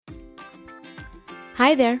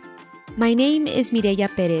Hi there, my name is Mireya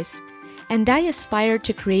Perez, and I aspire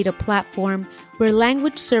to create a platform where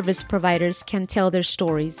language service providers can tell their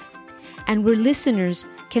stories, and where listeners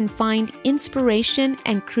can find inspiration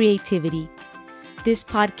and creativity. This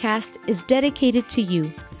podcast is dedicated to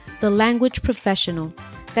you, the language professional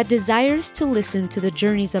that desires to listen to the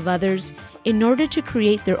journeys of others in order to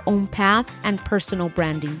create their own path and personal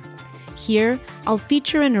branding. Here, I'll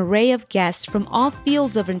feature an array of guests from all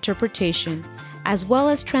fields of interpretation, as well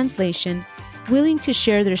as translation, willing to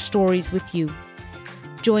share their stories with you.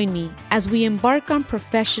 Join me as we embark on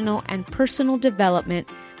professional and personal development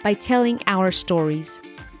by telling our stories.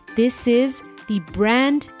 This is the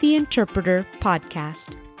Brand the Interpreter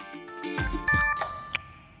podcast.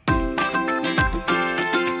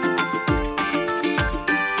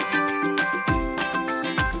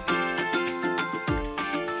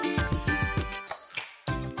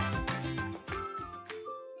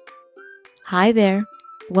 Hi there.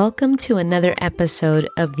 Welcome to another episode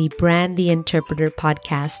of the Brand the Interpreter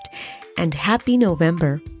podcast, and happy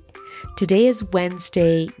November. Today is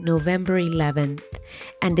Wednesday, November 11th,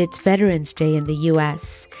 and it's Veterans Day in the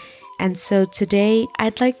U.S. And so today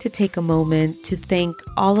I'd like to take a moment to thank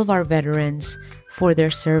all of our veterans for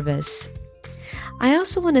their service. I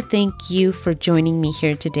also want to thank you for joining me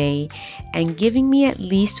here today and giving me at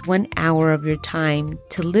least 1 hour of your time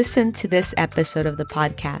to listen to this episode of the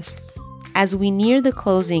podcast. As we near the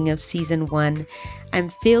closing of Season 1, I'm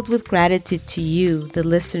filled with gratitude to you, the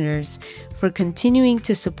listeners, for continuing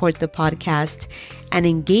to support the podcast and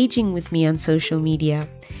engaging with me on social media.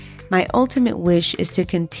 My ultimate wish is to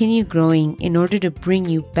continue growing in order to bring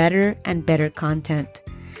you better and better content.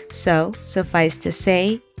 So, suffice to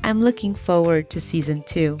say, I'm looking forward to Season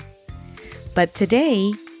 2. But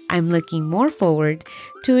today, I'm looking more forward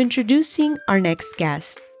to introducing our next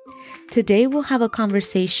guest. Today, we'll have a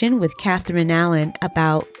conversation with Catherine Allen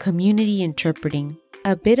about community interpreting.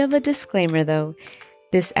 A bit of a disclaimer though,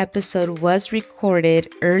 this episode was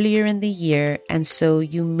recorded earlier in the year, and so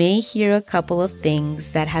you may hear a couple of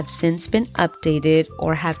things that have since been updated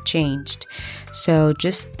or have changed. So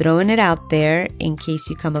just throwing it out there in case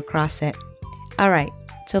you come across it. All right,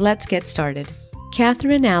 so let's get started.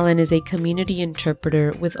 Catherine Allen is a community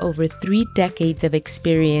interpreter with over 3 decades of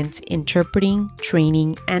experience interpreting,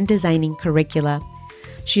 training, and designing curricula.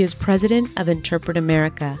 She is president of Interpret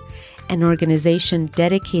America, an organization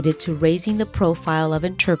dedicated to raising the profile of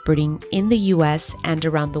interpreting in the U.S. and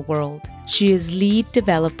around the world. She is lead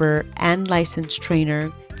developer and licensed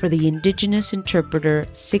trainer for the Indigenous Interpreter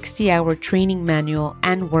 60-hour training manual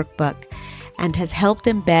and workbook, and has helped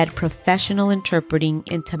embed professional interpreting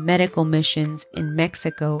into medical missions in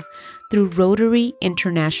Mexico through Rotary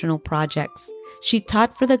International projects. She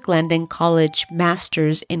taught for the Glendon College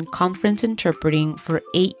Masters in Conference Interpreting for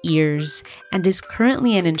 8 years and is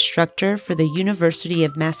currently an instructor for the University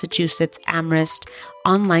of Massachusetts Amherst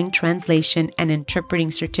Online Translation and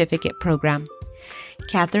Interpreting Certificate Program.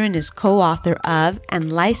 Catherine is co-author of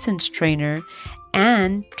and licensed trainer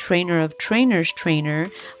and Trainer of Trainers trainer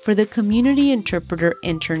for the Community Interpreter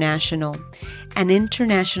International, an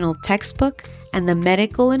international textbook, and the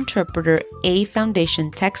Medical Interpreter A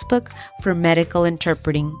Foundation textbook for medical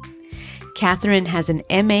interpreting. Catherine has an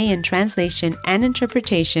MA in Translation and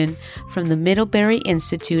Interpretation from the Middlebury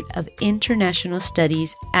Institute of International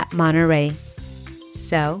Studies at Monterey.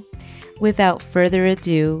 So, without further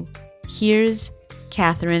ado, here's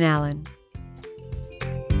Catherine Allen.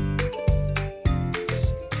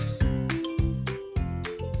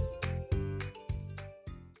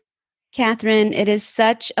 Catherine, it is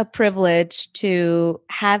such a privilege to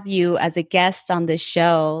have you as a guest on this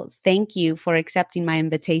show. Thank you for accepting my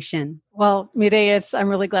invitation. Well, Mireya, I'm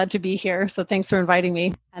really glad to be here. So thanks for inviting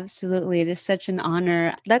me. Absolutely. It is such an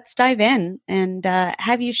honor. Let's dive in and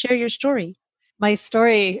have you share your story. My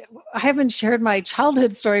story, I haven't shared my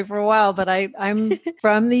childhood story for a while, but I'm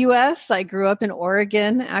from the U.S. I grew up in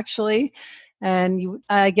Oregon, actually. And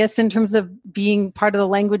I guess in terms of being part of the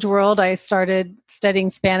language world, I started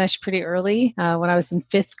studying Spanish pretty early when I was in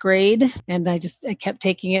 5th grade. And I kept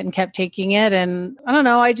taking it. And I don't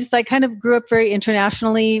know, I kind of grew up very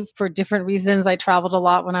internationally for different reasons. I traveled a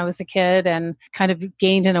lot when I was a kid and kind of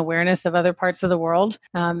gained an awareness of other parts of the world.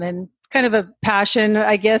 And kind of a passion.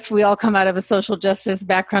 I guess we all come out of a social justice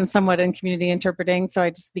background somewhat in community interpreting. So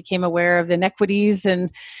I just became aware of the inequities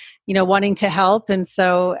and, wanting to help. And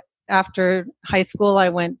so after high school, I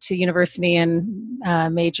went to university and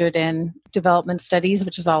majored in development studies,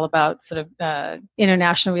 which is all about sort of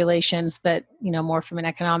international relations, but, more from an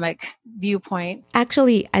economic viewpoint.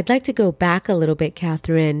 Actually, I'd like to go back a little bit,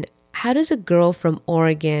 Catherine. How does a girl from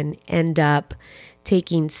Oregon end up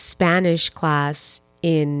taking Spanish class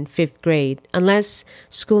in fifth grade, unless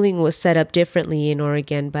schooling was set up differently in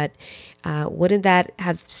Oregon. But wouldn't that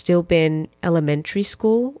have still been elementary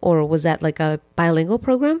school, or was that like a bilingual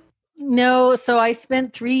program? No, so I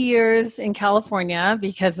spent 3 years in California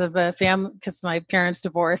because of because my parents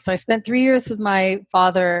divorced. So I spent 3 years with my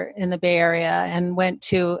father in the Bay Area and went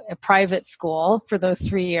to a private school for those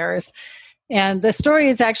 3 years. And the story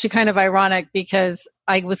is actually kind of ironic because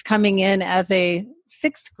I was coming in as a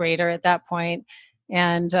sixth grader at that point.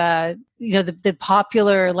 And, the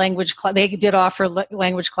popular language class, they did offer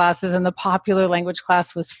language classes, and the popular language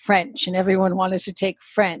class was French, and everyone wanted to take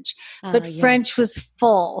French. But Yes. French was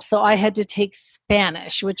full. So I had to take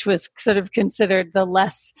Spanish, which was sort of considered the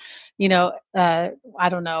less, I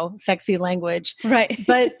don't know, sexy language. Right.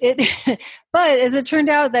 But but as it turned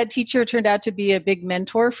out, that teacher turned out to be a big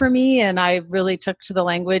mentor for me, and I really took to the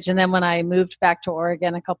language. And then when I moved back to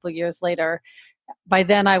Oregon a couple of years later, by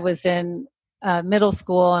then I was in middle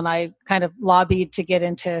school, and I kind of lobbied to get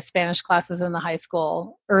into Spanish classes in the high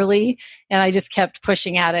school early, and I just kept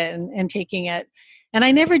pushing at it and taking it. And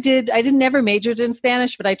I never majored in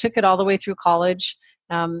Spanish, but I took it all the way through college,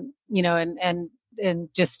 and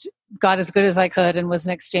just got as good as I could, and was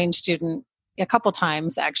an exchange student a couple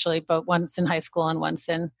times actually, but once in high school and once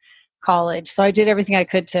in college. So I did everything I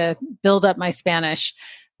could to build up my Spanish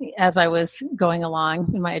as I was going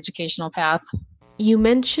along in my educational path. You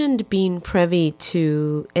mentioned being privy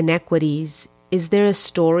to inequities. Is there a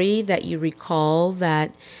story that you recall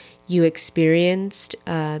that you experienced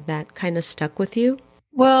that kind of stuck with you?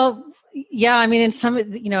 Well, yeah, I mean, in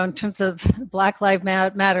terms of Black Lives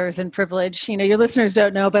Matters and privilege, your listeners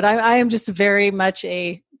don't know, but I am just very much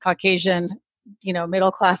a Caucasian,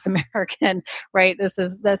 middle-class American, right?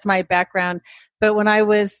 That's my background. But when I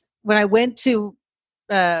went to,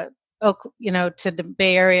 to the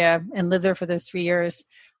Bay Area and lived there for those 3 years,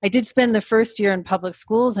 I did spend the first year in public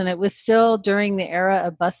schools, and it was still during the era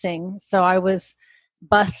of busing. So I was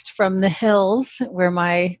bused from the hills where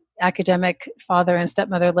my academic father and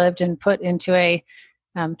stepmother lived and put into a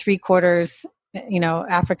 3/4,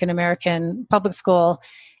 African-American public school.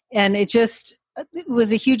 And it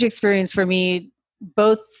was a huge experience for me,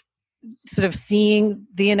 both sort of seeing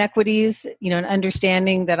the inequities, and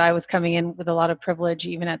understanding that I was coming in with a lot of privilege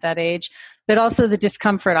even at that age, but also the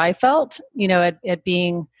discomfort I felt, at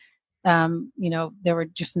being, there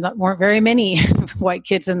weren't very many white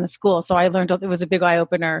kids in the school. So I learned it was a big eye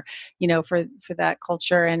opener, for that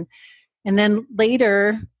culture. And then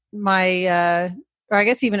later or I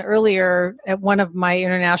guess even earlier, at one of my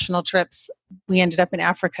international trips, we ended up in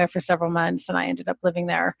Africa for several months, and I ended up living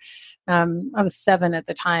there. I was 7 at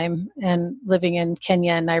the time, and living in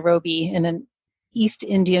Kenya and Nairobi in an East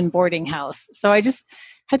Indian boarding house. So I just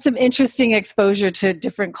had some interesting exposure to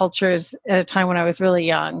different cultures at a time when I was really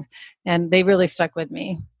young, and they really stuck with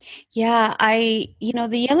me. Yeah,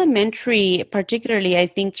 the elementary, particularly, I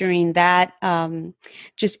think during that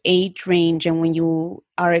just age range, and when you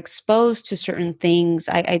are exposed to certain things,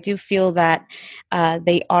 I do feel that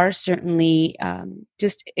they are certainly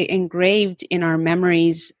just engraved in our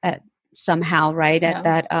memories somehow, right? At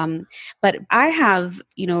that, but I have,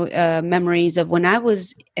 memories of when I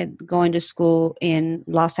was going to school in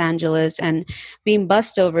Los Angeles and being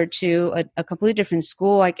bused over to a completely different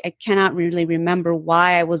school. I cannot really remember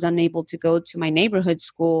why I was unable to go to my neighborhood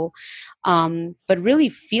school, but really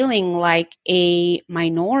feeling like a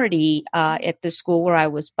minority at the school where I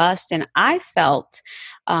was bused, and I felt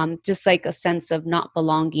just like a sense of not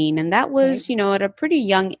belonging, and that was, at a pretty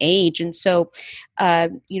young age, and so,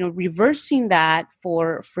 reversing that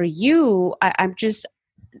for you, I'm just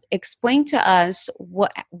explain to us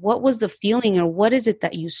what was the feeling, or what is it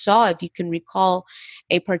that you saw, if you can recall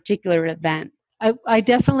a particular event. I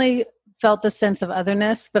definitely felt the sense of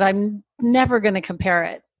otherness, but I'm never going to compare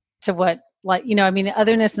it to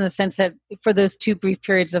otherness in the sense that for those 2 brief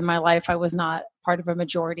periods of my life, I was not part of a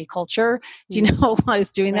majority culture. Do you know I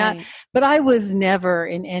was doing Right. that? But I was never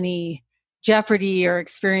in any jeopardy or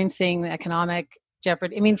experiencing economic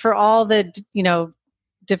jeopardy. I mean, for all the,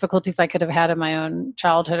 difficulties I could have had in my own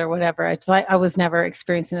childhood or whatever, it's like I was never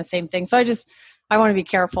experiencing the same thing. So I want to be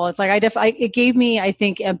careful. It's like it gave me, I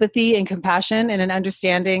think, empathy and compassion and an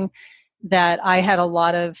understanding that I had a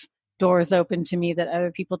lot of doors open to me that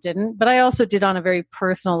other people didn't. But I also did, on a very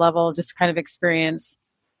personal level, just kind of experience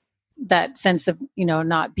that sense of,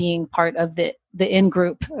 not being part of the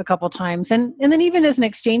in-group a couple times. And then even as an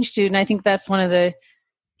exchange student, I think that's one of the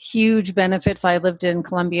huge benefits. I lived in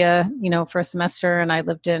Colombia, for a semester, and I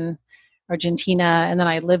lived in Argentina, and then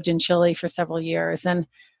I lived in Chile for several years. And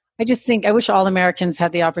I just think I wish all Americans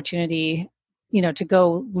had the opportunity, to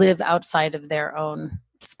go live outside of their own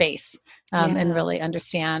space and really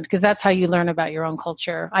understand, because that's how you learn about your own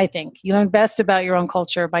culture. I think you learn best about your own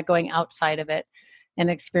culture by going outside of it and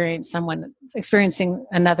experiencing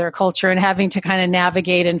another culture and having to kind of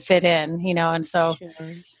navigate and fit in, and so. Sure.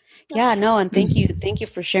 Yeah, no, and thank you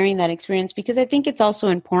for sharing that experience, because I think it's also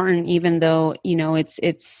important, even though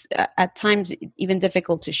it's at times even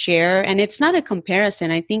difficult to share, and it's not a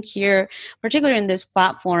comparison. I think here, particularly in this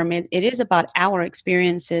platform, it is about our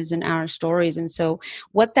experiences and our stories, and so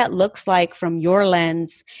what that looks like from your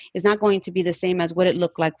lens is not going to be the same as what it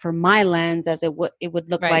looked like from my lens, as it would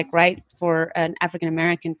look like, right, for an African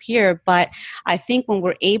American peer. But I think when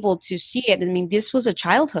we're able to see it, I mean, this was a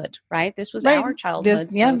childhood, right? This was our childhood.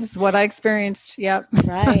 This is what I experienced. Yeah.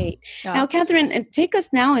 Right. Yeah. Now, Catherine, take us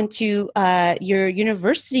now into your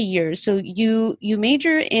university years. So you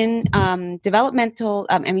major in development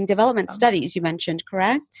studies, you mentioned,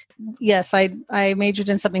 correct? Yes, I majored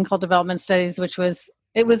in something called development studies, which was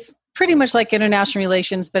pretty much like international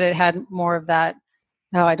relations, but it had more of that.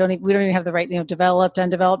 No, we don't even have the right, developed,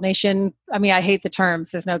 undeveloped nation. I mean, I hate the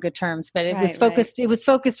terms. There's no good terms, but it was focused. Right. It was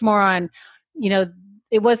focused more on,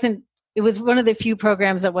 it was one of the few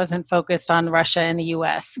programs that wasn't focused on Russia and the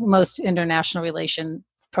U.S. Most international relations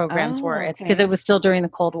programs were, because it was still during the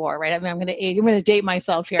Cold War, right? I mean, I'm going to date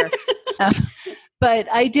myself here. But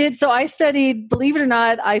I did. So I studied, believe it or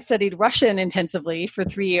not, I studied Russian intensively for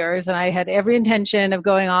 3 years, and I had every intention of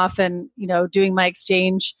going off and, doing my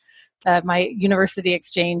exchange, my university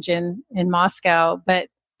exchange in Moscow. But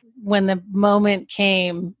when the moment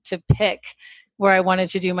came to pick where I wanted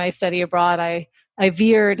to do my study abroad, I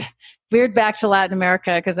veered back to Latin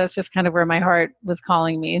America, because that's just kind of where my heart was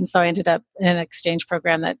calling me. And so I ended up in an exchange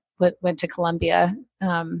program that went to Colombia,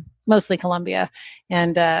 mostly Colombia.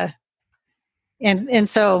 And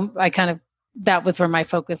so I kind of, that was where my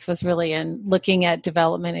focus was really in looking at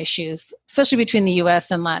development issues, especially between the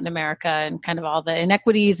US and Latin America, and kind of all the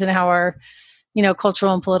inequities and how our,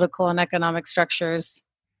 cultural and political and economic structures,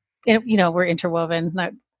 were interwoven.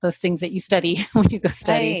 Those things that you study when you go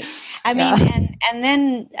study. Right. I mean, and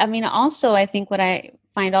then, also, I think what I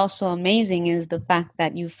find also amazing is the fact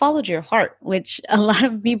that you followed your heart, which a lot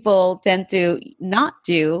of people tend to not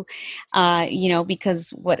do, because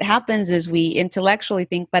what happens is we intellectually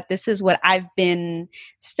think, but this is what I've been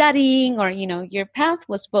studying, or, your path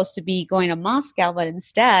was supposed to be going to Moscow, but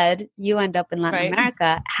instead you end up in Latin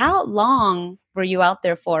America. How long were you out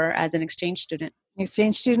there for as an exchange student?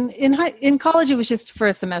 Exchange student in college, it was just for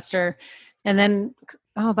a semester, and then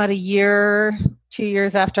about 2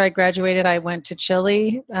 years after I graduated, I went to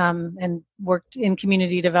Chile and worked in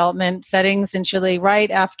community development settings in Chile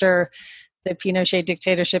right after the Pinochet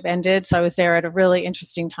dictatorship ended. So I was there at a really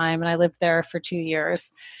interesting time, and I lived there for 2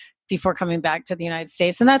 years before coming back to the United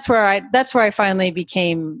States. And that's where I finally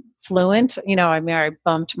became fluent. I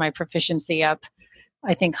bumped my proficiency up,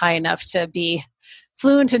 I think, high enough to be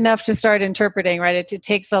fluent enough to start interpreting, right? It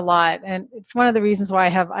takes a lot. And it's one of the reasons why I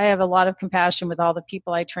have a lot of compassion with all the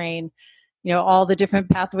people I train, all the different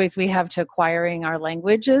pathways we have to acquiring our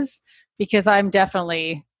languages, because I'm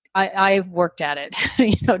definitely, I worked at it,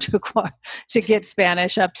 to get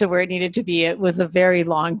Spanish up to where it needed to be. It was a very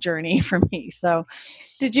long journey for me. So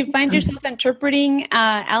did you find yourself interpreting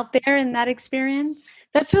out there in that experience?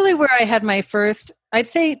 That's really where I had my first, I'd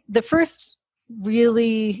say the first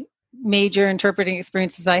really major interpreting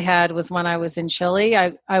experiences I had was when I was in Chile.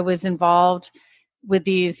 I was involved with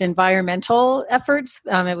these environmental efforts.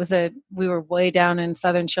 We were way down in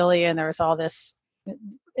southern Chile, and there was all this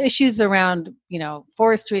issues around,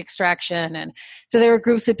 forestry extraction. And so there were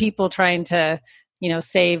groups of people trying to,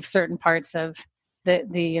 save certain parts of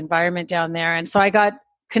the environment down there. And so I got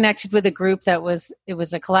connected with a group it was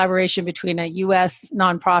a collaboration between a US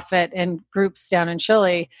nonprofit and groups down in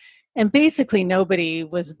Chile. And basically nobody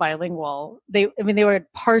was bilingual. There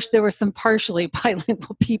were some partially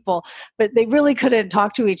bilingual people, but they really couldn't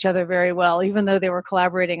talk to each other very well, even though they were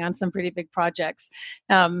collaborating on some pretty big projects.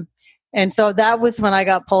 And so that was when I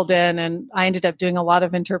got pulled in, and I ended up doing a lot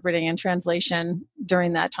of interpreting and translation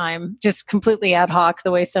during that time, just completely ad hoc,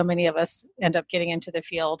 the way so many of us end up getting into the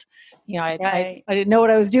field. I didn't know what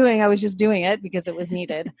I was doing. I was just doing it because it was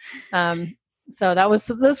needed. So that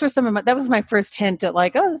was my first hint at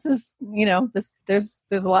this is,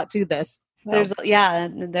 there's a lot to this. So,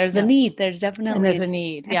 there's a need. There's definitely, and there's a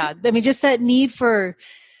need. Yeah. I mean, just that need for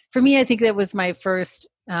me, I think that was my first,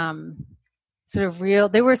 sort of real,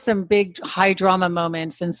 there were some big high drama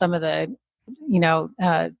moments in some of the,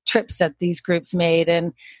 trips that these groups made.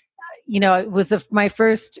 And, it was my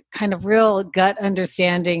first kind of real gut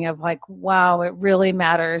understanding of like, wow, it really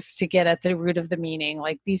matters to get at the root of the meaning.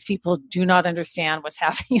 Like these people do not understand what's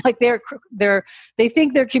happening. Like they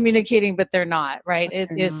think they're communicating, but they're not, right? It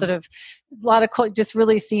is sort of a lot of just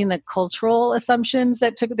really seeing the cultural assumptions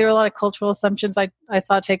there were a lot of cultural assumptions I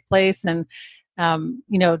saw take place. And,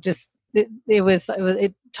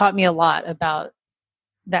 it taught me a lot about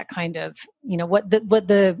that kind of,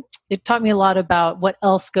 it taught me a lot about what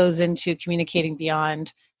else goes into communicating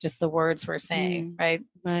beyond just the words we're saying, right?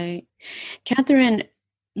 Right. Catherine,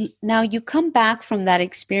 now you come back from that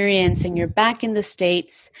experience and you're back in the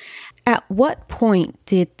States. At what point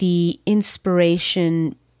did the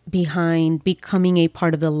inspiration behind becoming a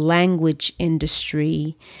part of the language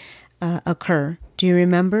industry occur? Do you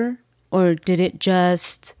remember? Or did it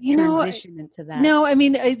just transition into that? No, I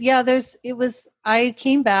mean, I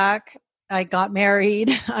came back, I got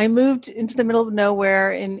married, I moved into the middle of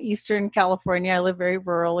nowhere in Eastern California. I live very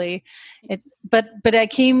rurally. But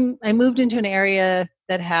I moved into an area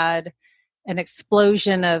that had an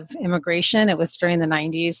explosion of immigration. It was during the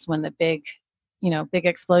 90s when the big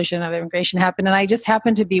explosion of immigration happened. And I just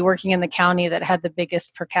happened to be working in the county that had the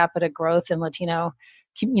biggest per capita growth in Latino,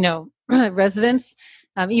 residents.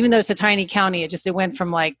 Even though it's a tiny county, it went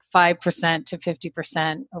from like 5% to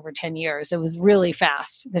 50% over 10 years. It was really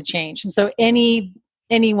fast, the change. And so any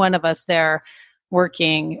one of us there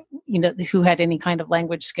working, who had any kind of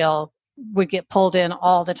language skill would get pulled in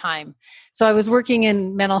all the time. So I was working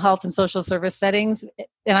in mental health and social service settings,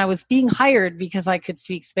 and I was being hired because I could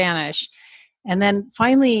speak Spanish. And then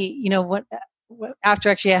finally, after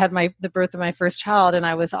actually I had the birth of my first child and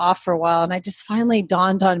I was off for a while, and I just finally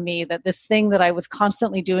dawned on me that this thing that I was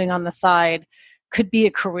constantly doing on the side could be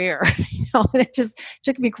a career. And it just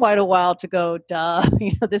took me quite a while to go, duh,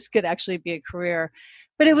 this could actually be a career.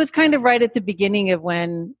 But it was kind of right at the beginning of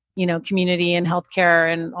when, community and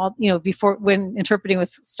healthcare and all, before when interpreting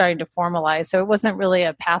was starting to formalize. So it wasn't really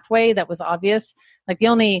a pathway that was obvious. Like the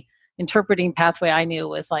only interpreting pathway I knew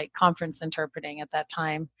was like conference interpreting at that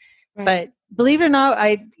time. Right. But believe it or not,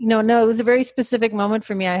 it was a very specific moment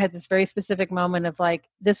for me. I had this very specific moment of like,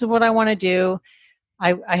 this is what I want to do.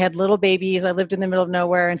 I had little babies. I lived in the middle of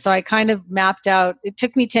nowhere. And so I kind of mapped out, it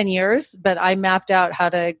took me 10 years, but I mapped out how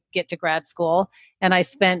to get to grad school. And I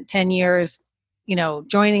spent 10 years,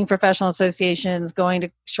 joining professional associations, going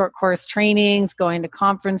to short course trainings, going to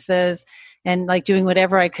conferences, and like doing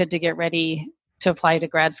whatever I could to get ready to apply to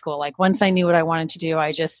grad school. Like once I knew what I wanted to do,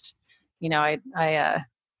 I just,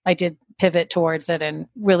 I did pivot towards it and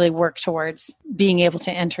really work towards being able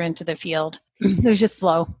to enter into the field. It was just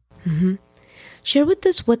slow. Mm-hmm. Share with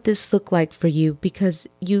us what this looked like for you, because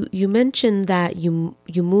you mentioned that you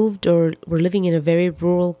moved or were living in a very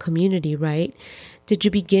rural community, right? Did you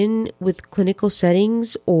begin with clinical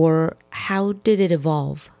settings, or how did it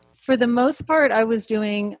evolve? For the most part, I was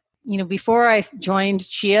doing, before I joined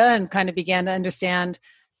CHIA and kind of began to understand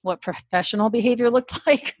what professional behavior looked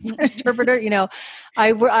like for an interpreter.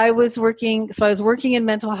 I was working in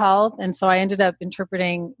mental health. And so I ended up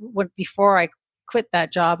interpreting before I quit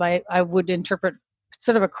that job, I would interpret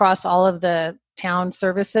sort of across all of the town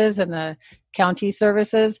services and the county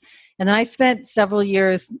services. And then I spent several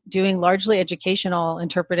years doing largely educational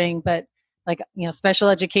interpreting, but like, special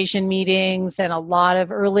education meetings and a lot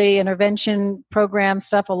of early intervention program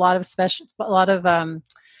stuff, a lot of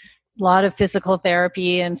physical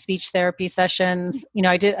therapy and speech therapy sessions.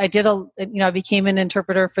 I became an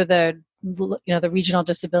interpreter for the Regional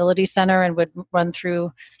Disability Center and would run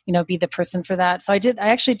through, be the person for that. So I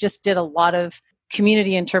actually just did a lot of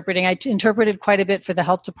community interpreting. I interpreted quite a bit for the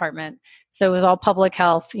health department. So it was all public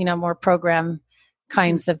health, more program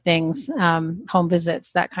kinds of things, home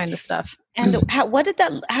visits, that kind of stuff. And how did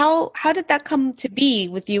that come to be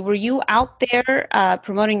with you? Were you out there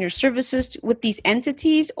promoting your services with these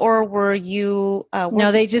entities, or were you?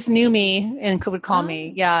 No, they just knew me and would call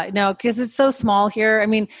me. Yeah, no, because it's so small here. I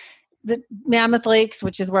mean, the Mammoth Lakes,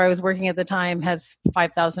 which is where I was working at the time, has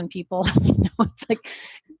 5,000 people. It's like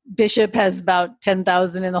Bishop has about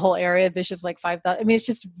 10,000 in the whole area. Bishop's like 5,000. I mean,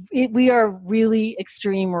 we are really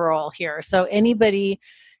extreme rural here. So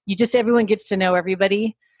everyone gets to know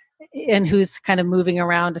everybody, and who's kind of moving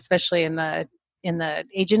around, especially in the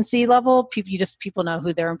agency level. People know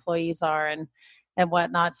who their employees are and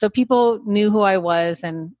whatnot. So people knew who I was,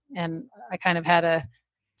 and I kind of had a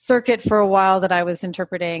circuit for a while that I was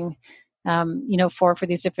interpreting, for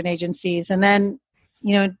these different agencies. And then,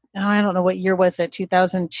 I don't know what year was it,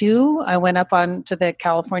 2002, I went up on to the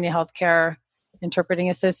California Healthcare Interpreting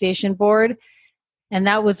Association board. And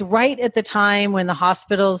that was right at the time when the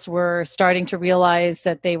hospitals were starting to realize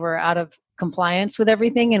that they were out of compliance with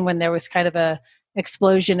everything. And when there was kind of a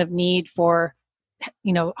explosion of need for,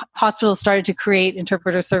 hospitals started to create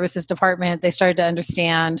interpreter services department. They started to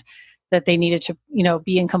understand that they needed to,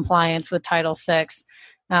 be in compliance with Title VI.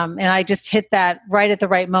 And I just hit that right at the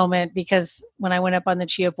right moment, because when I went up on the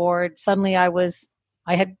CHIA board, suddenly I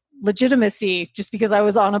had legitimacy just because I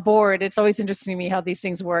was on a board. It's always interesting to me how these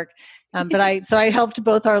things work. So I helped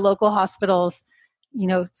both our local hospitals,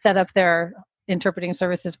 set up their interpreting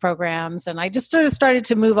services programs. And I just sort of started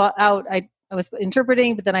to move out. I was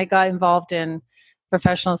interpreting, but then I got involved in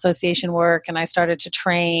professional association work, and I started to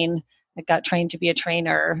train. I got trained to be a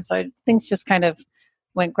trainer. So things just kind of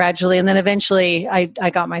went gradually. And then eventually I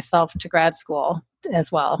got myself to grad school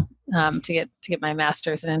as well, to get my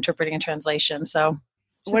master's in interpreting and translation. So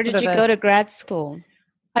where did you go to grad school?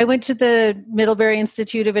 I went to the Middlebury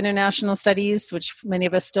Institute of International Studies, which many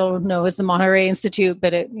of us still know as the Monterey Institute,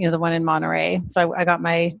 but the one in Monterey. So I got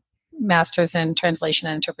my master's in translation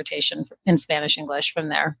and interpretation in Spanish English from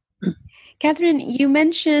there. Catherine, you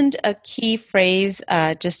mentioned a key phrase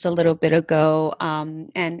just a little bit ago,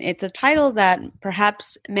 and it's a title that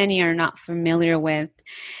perhaps many are not familiar with.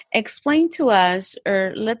 Explain to us,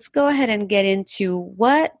 or let's go ahead and get into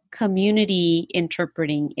what community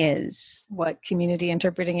interpreting is. What community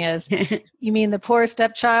interpreting is? You mean the poor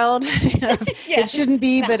stepchild? Yes, it shouldn't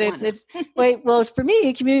be, but it's well, for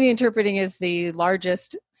me, community interpreting is the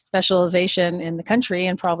largest specialization in the country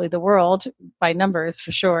and probably the world by numbers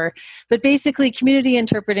for sure. But basically, community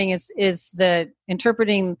interpreting is the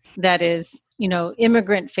interpreting that is,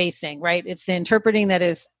 immigrant facing, right? It's the interpreting that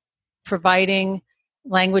is providing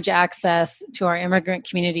language access to our immigrant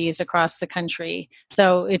communities across the country.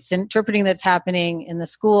 So it's interpreting that's happening in the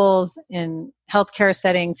schools, in healthcare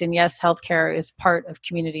settings, and yes, healthcare is part of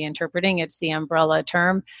community interpreting. It's the umbrella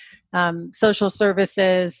term. Social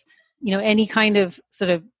services, any kind of sort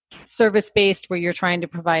of service-based where you're trying to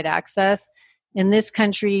provide access. In this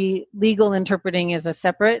country, legal interpreting is a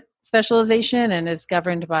separate specialization and is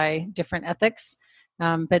governed by different ethics.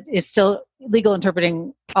 But it's still, legal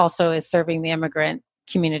interpreting also is serving the immigrant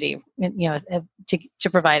community, to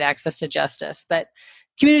provide access to justice. But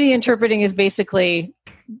community interpreting is basically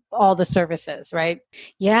all the services, right?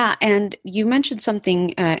 Yeah, and you mentioned something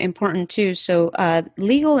important too. So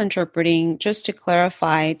legal interpreting, just to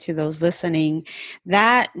clarify to those listening,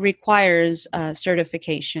 that requires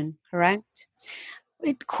certification, correct?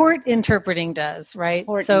 Court interpreting does, right?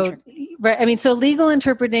 So legal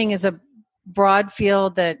interpreting is a broad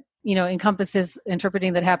field that encompasses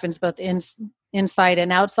interpreting that happens both inside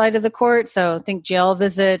and outside of the court. So think jail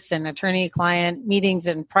visits and attorney-client meetings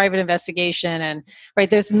and private investigation, and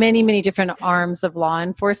there's many, many different arms of law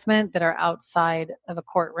enforcement that are outside of a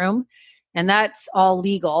courtroom, and that's all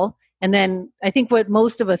legal. And then I think what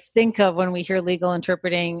most of us think of when we hear legal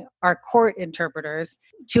interpreting are court interpreters.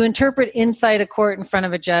 To interpret inside a court in front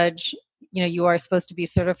of a judge, you are supposed to be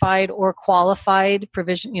certified or qualified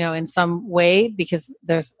provision, in some way, because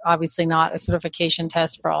there's obviously not a certification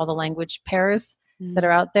test for all the language pairs that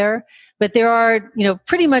are out there. But there are,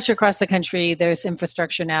 pretty much across the country, there's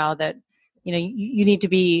infrastructure now that, you need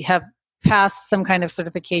to have passed some kind of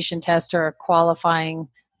certification test or a qualifying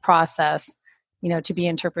process, to be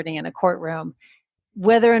interpreting in a courtroom.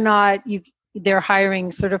 Whether or not they're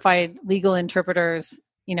hiring certified legal interpreters,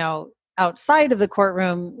 outside of the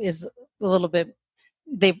courtroom is a little bit,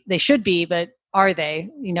 they should be, but are they?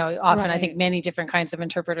 Often right. I think many different kinds of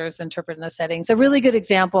interpreters interpret in those settings. A really good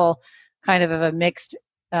example kind of a mixed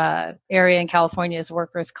area in California is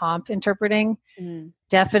workers' comp interpreting.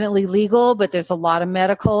 Definitely legal, but there's a lot of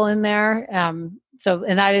medical in there. And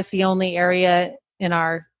that is the only area in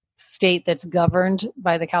our state that's governed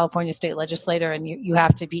by the California state legislature, and you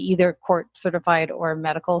have to be either court certified or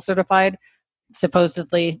medical certified,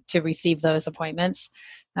 supposedly, to receive those appointments.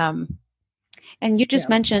 And you just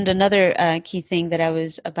mentioned another key thing that I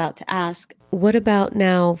was about to ask. What about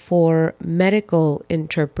now for medical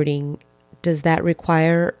interpreting? Does that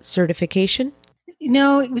require certification?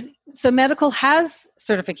 So medical has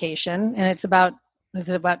certification, and is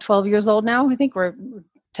it about 12 years old now? I think we're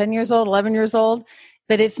 10 years old, 11 years old,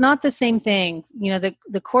 but it's not the same thing.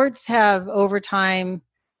 The courts have over time,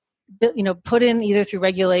 put in either through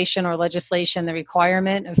regulation or legislation, the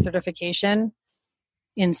requirement of certification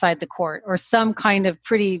inside the court, or some kind of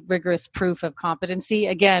pretty rigorous proof of competency.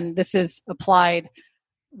 Again, this is applied,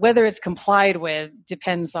 whether it's complied with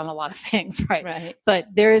depends on a lot of things, right? But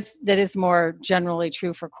that is more generally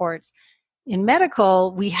true for courts. In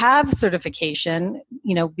medical, we have certification,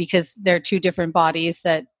 because there are two different bodies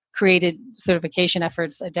that created certification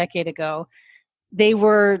efforts a decade ago. they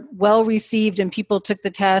were well received and people took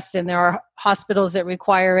the test, and there are hospitals that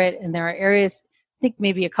require it, and there are areas, I think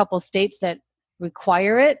maybe a couple states that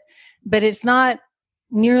require it, but it's not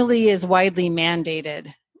nearly as widely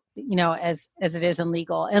mandated, as it is in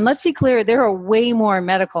legal. And let's be clear, there are way more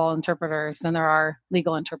medical interpreters than there are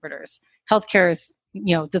legal interpreters. Healthcare is,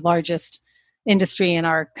 the largest industry in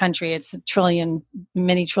our country. It's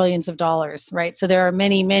many trillions of dollars, right? So there are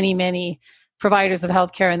many, many, many providers of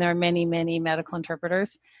healthcare, and there are many, many medical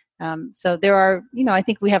interpreters. So there are, I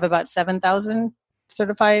think we have about 7,000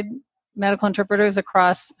 certified medical interpreters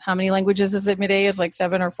across how many languages is it, Medea? It's like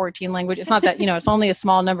 7 or 14 languages. It's not that, it's only a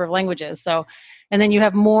small number of languages. So, and then you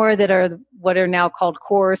have more that are what are now called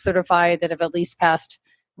core certified that have at least passed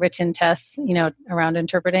written tests, around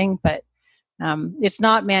interpreting, but it's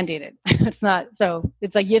not mandated. It's not. So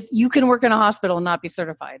it's like you can work in a hospital and not be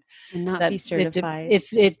certified. And not be certified.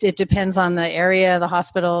 It depends on the area, the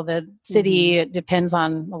hospital, the city. It depends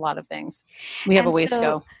on a lot of things. We have a ways to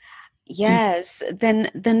go. Yes.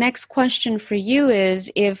 Then the next question for you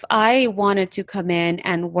is, if I wanted to come in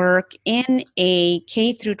and work in a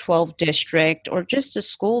K through 12 district or just a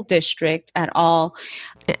school district at all.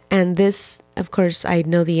 And this, of course, I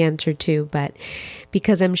know the answer to, but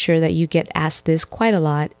because I'm sure that you get asked this quite a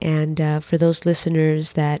lot. And for those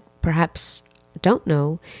listeners that perhaps don't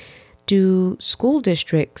know, do school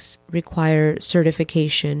districts require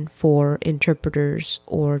certification for interpreters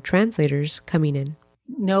or translators coming in?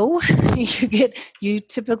 No, you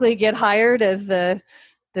typically get hired as the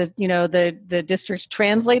district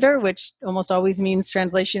translator, which almost always means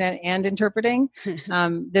translation and interpreting.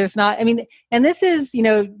 There's not, and this is,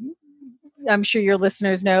 I'm sure your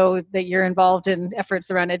listeners know that you're involved in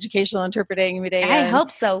efforts around educational interpreting. Medea. I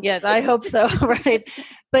hope so. Yes, I hope so. Right.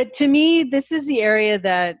 But to me, this is the area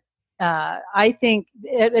that I think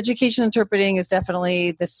education interpreting is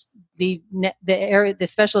definitely the area, the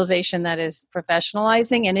specialization that is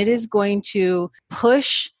professionalizing, and it is going to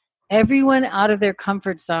push everyone out of their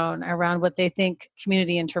comfort zone around what they think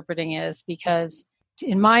community interpreting is, because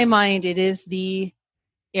in my mind, it is the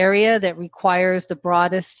area that requires the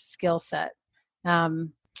broadest skill set.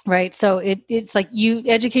 Right. So it's like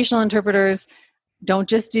educational interpreters don't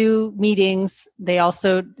just do meetings. They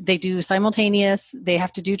do simultaneous. They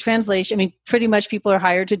have to do translation. Pretty much people are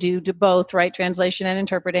hired to do both, right? Translation and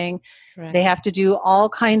interpreting. Right. They have to do all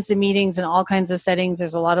kinds of meetings in all kinds of settings.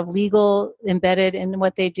 There's a lot of legal embedded in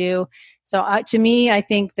what they do. So to me, I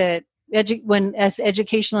think that as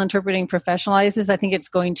educational interpreting professionalizes, I think it's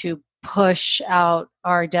going to push out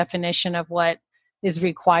our definition of what is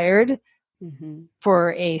required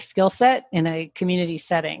for a skill set in a community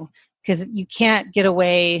setting. Because you can't get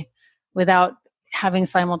away without having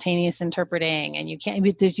simultaneous interpreting, and you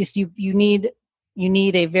can't. There's just you need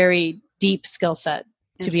a very deep skill set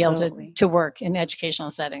to be able to work in educational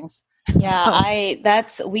settings. Yeah,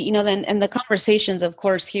 then, and the conversations, of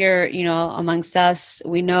course, here, amongst us,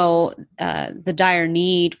 we know the dire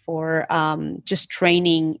need for just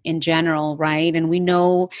training in general, right? And we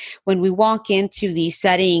know when we walk into these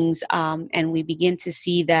settings and we begin to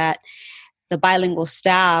see that the bilingual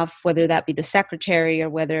staff, whether that be the secretary or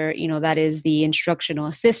whether, that is the instructional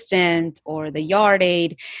assistant or the yard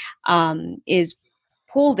aide, is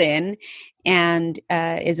pulled in and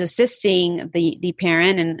is assisting the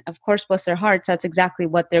parent. And of course, bless their hearts, that's exactly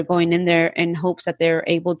what they're going in there in hopes that they're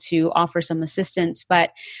able to offer some assistance.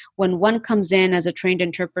 But when one comes in as a trained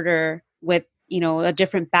interpreter with, a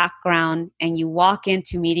different background, and you walk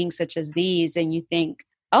into meetings such as these and you think,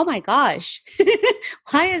 oh my gosh,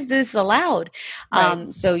 why is this allowed?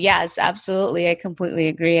 Right. So yes, absolutely. I completely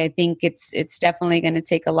agree. I think it's definitely going to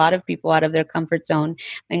take a lot of people out of their comfort zone,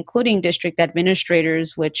 including district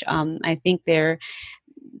administrators, which I think they're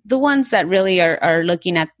the ones that really are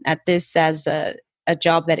looking at this as a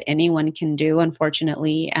job that anyone can do,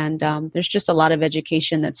 unfortunately. And there's just a lot of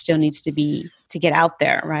education that still needs to get out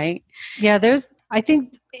there, right? Yeah, I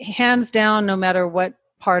think hands down, no matter what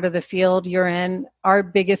part of the field you're in, our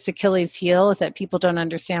biggest Achilles heel is that people don't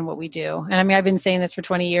understand what we do. And I've been saying this for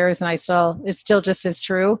 20 years and it's still just as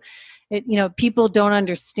true. People don't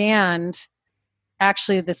understand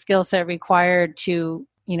actually the skill set required to,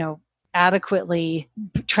 adequately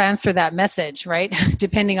transfer that message, right?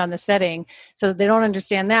 Depending on the setting. So they don't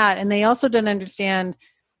understand that. And they also don't understand,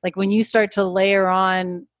 like, when you start to layer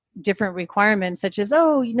on different requirements, such as,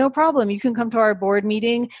 oh, no problem, you can come to our board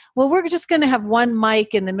meeting. Well, we're just going to have one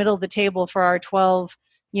mic in the middle of the table for our 12,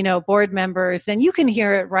 board members, and you can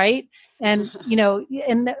hear it, right? And,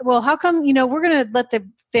 well, how come, we're going to let the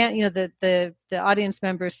fan, the audience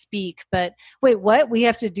members speak, but wait, what? We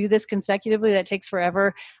have to do this consecutively? That takes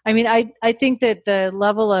forever. I think that the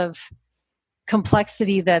level of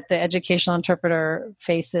complexity that the educational interpreter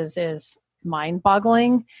faces is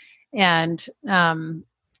mind-boggling. And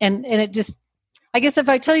it just, I guess if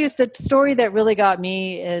I tell you the story that really got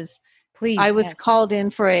me is, Please, I was yes. called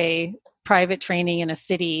in for a private training in a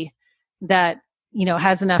city that,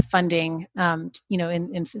 has enough funding,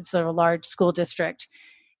 in sort of a large school district.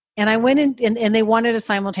 And I went in and they wanted a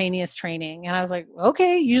simultaneous training. And I was like,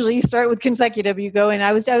 okay, usually you start with consecutive, you go in.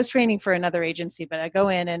 I was training for another agency, but I go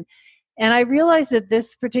in and I realized that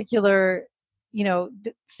this particular,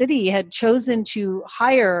 city had chosen to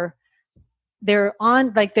hire their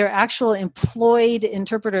actual employed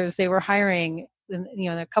interpreters they were hiring. And,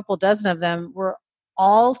 a couple dozen of them were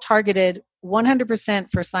all targeted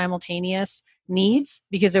 100% for simultaneous needs,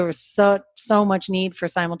 because there was so much need for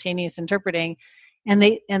simultaneous interpreting. And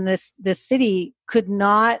this city could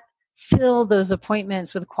not fill those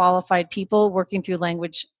appointments with qualified people working through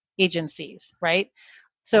language agencies, right?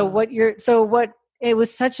 So what it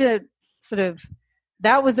was such a sort of,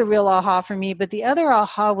 that was a real aha for me. But the other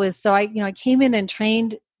aha was, so I came in and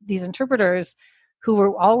trained these interpreters who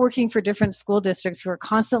were all working for different school districts, who were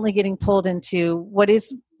constantly getting pulled into what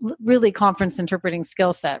is really conference interpreting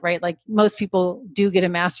skill set, right? Like most people do get a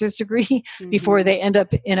master's degree before they end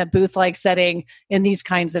up in a booth-like setting in these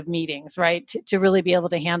kinds of meetings, right? To really be able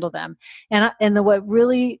to handle them. And what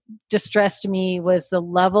really distressed me was the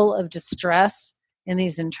level of distress in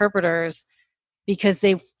these interpreters, because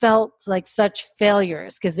they felt like such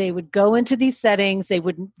failures, because they would go into these settings, they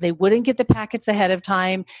wouldn't get the packets ahead of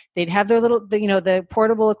time, they'd have their little, the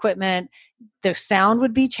portable equipment, their sound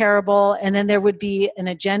would be terrible, and then there would be an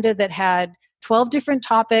agenda that had 12 different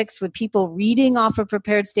topics with people reading off of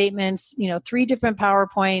prepared statements, 3 different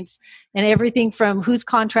PowerPoints, and everything from who's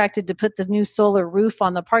contracted to put the new solar roof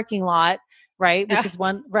on the parking lot, right? Which is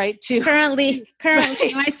one, right? To currently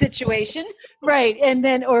right. my situation. Right. And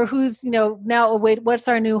then, or who's, now, wait, what's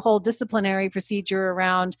our new whole disciplinary procedure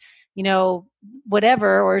around,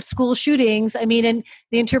 whatever, or school shootings. I mean, and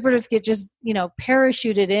the interpreters get just,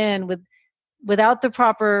 parachuted in without the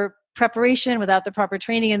proper preparation, without the proper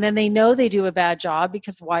training. And then they know they do a bad job,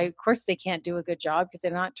 because why? Of course they can't do a good job, because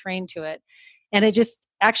they're not trained to it. And it just,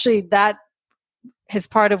 actually, that is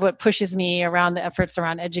part of what pushes me around the efforts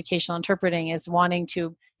around educational interpreting, is wanting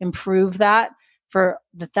to improve that for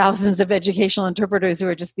the thousands of educational interpreters who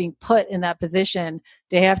are just being put in that position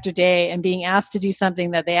day after day and being asked to do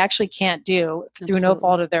something that they actually can't do through no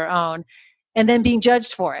fault of their own, and then being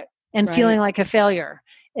judged for it and feeling like a failure.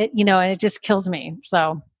 And it just kills me.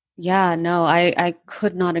 So. Yeah, no, I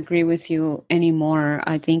could not agree with you anymore.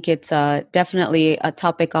 I think it's definitely a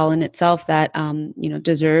topic all in itself that,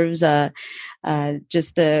 deserves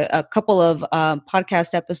just a couple of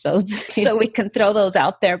podcast episodes so we can throw those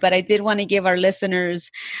out there. But I did want to give our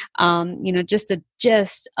listeners, just a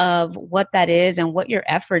gist of what that is and what your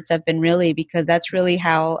efforts have been, really, because that's really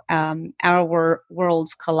how our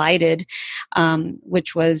worlds collided,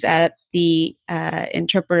 which was at the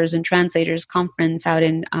Interpreters and Translators Conference out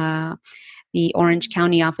in the Orange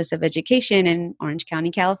County Office of Education in Orange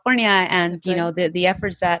County, California. And, the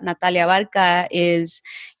efforts that Natalia Barca is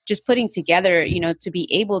just putting together, to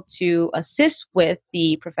be able to assist with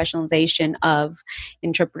the professionalization of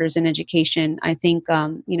interpreters in education. I think,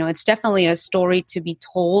 it's definitely a story to be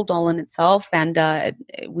told all in itself. And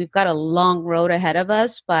we've got a long road ahead of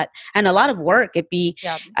us, and a lot of work. It'd be,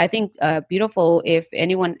 I think, beautiful if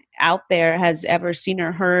anyone out there has ever seen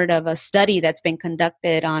or heard of a study that's been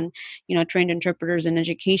conducted on, trained interpreters in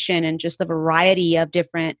education, and just the variety of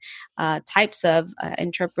different types of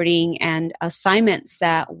interpreting and assignments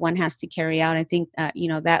that one has to carry out. I think,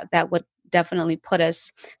 that would definitely put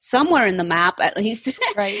us somewhere in the map, at least,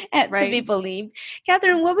 right. to be believed.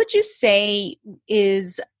 Catherine, what would you say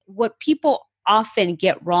is what people often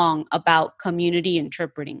get wrong about community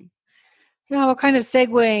interpreting? Kind of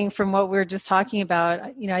segueing from what we were just talking about,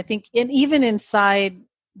 I think even inside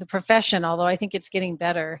the profession, although I think it's getting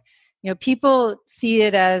better, people see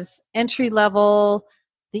it as entry level,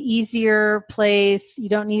 the easier place. You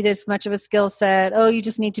don't need as much of a skill set. Oh, you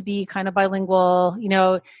just need to be kind of bilingual.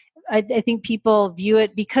 I think people view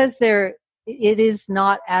it, because it is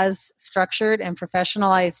not as structured and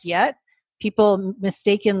professionalized yet. People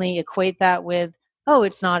mistakenly equate that with, oh,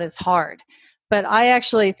 it's not as hard. But I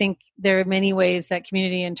actually think there are many ways that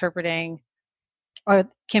community interpreting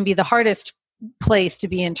can be the hardest place to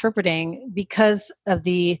be interpreting, because of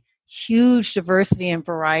the huge diversity and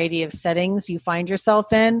variety of settings you find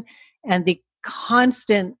yourself in, and the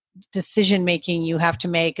constant decision making you have to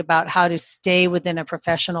make about how to stay within a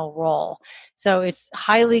professional role. So it's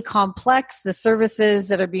highly complex. The services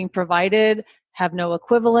that are being provided have no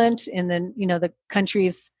equivalent in the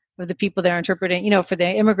countries of the people they're interpreting. For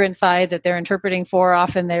the immigrant side that they're interpreting for,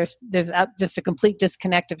 often there's just a complete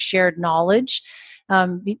disconnect of shared knowledge.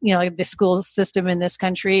 Like the school system in this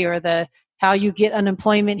country, or how you get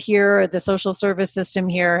unemployment here, or the social service system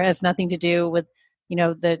here has nothing to do with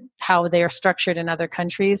how they are structured in other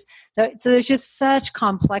countries. So there's just such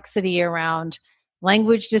complexity around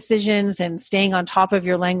language decisions and staying on top of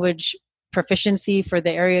your language proficiency for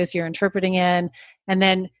the areas you're interpreting in, and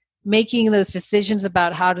then making those decisions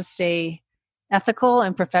about how to stay ethical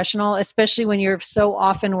and professional, especially when you're so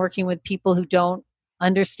often working with people who don't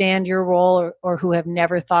understand your role, or who have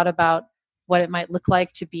never thought about what it might look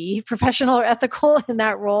like to be professional or ethical in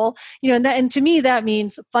that role. And to me, that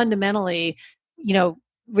means fundamentally,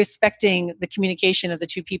 respecting the communication of the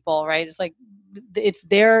two people, right? It's like, it's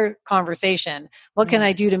their conversation. What can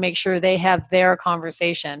I do to make sure they have their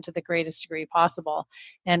conversation to the greatest degree possible?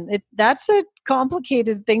 And that's a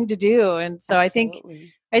complicated thing to do. And so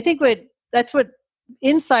Absolutely. I think that's what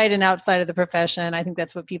inside and outside of the profession, I think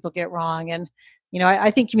that's what people get wrong. And,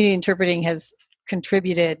 I think community interpreting has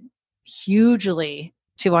contributed hugely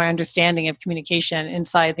to our understanding of communication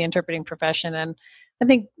inside the interpreting profession. And I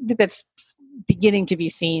think that's beginning to be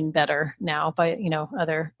seen better now by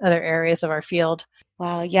other areas of our field.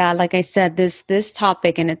 Wow, yeah, like I said, this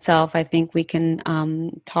topic in itself, I think we can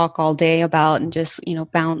talk all day about, and just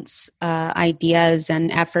bounce ideas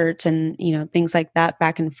and efforts and things like that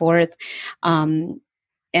back and forth, and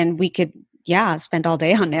we could spend all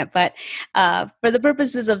day on it. But for the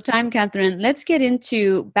purposes of time, Catherine, let's get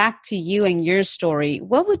back to you and your story.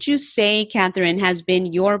 What would you say, Catherine, has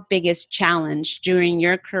been your biggest challenge during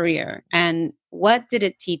your career, and what did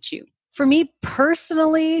it teach you? For me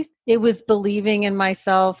personally, it was believing in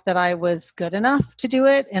myself that I was good enough to do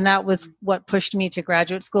it. And that was what pushed me to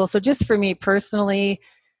graduate school. So just for me personally,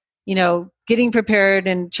 getting prepared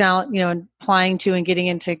and and applying to and getting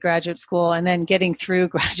into graduate school, and then getting through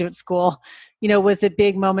graduate school, was a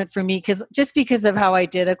big moment for me, because of how I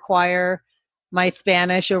did acquire my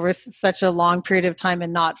Spanish over such a long period of time,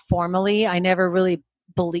 and not formally. I never really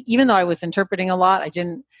believed, even though I was interpreting a lot, I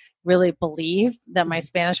didn't really believe that my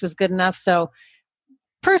Spanish was good enough. So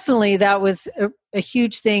personally, that was a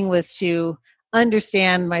huge thing, was to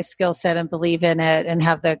understand my skill set and believe in it, and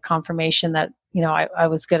have the confirmation that I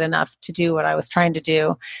was good enough to do what I was trying to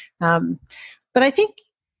do. But I think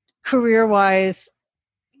career-wise,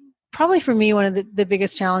 probably for me, one of the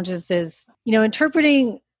biggest challenges is,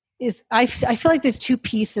 interpreting is, I feel like there's two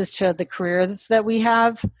pieces to the career that we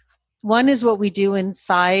have. One is what we do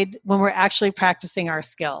inside when we're actually practicing our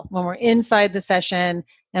skill, when we're inside the session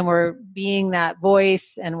and we're being that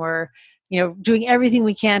voice, and we're, doing everything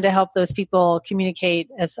we can to help those people communicate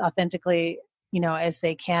as authentically, as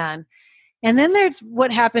they can. And then there's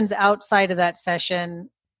what happens outside of that session,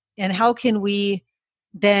 and how can we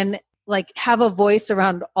then have a voice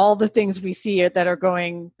around all the things we see that are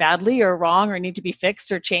going badly or wrong or need to be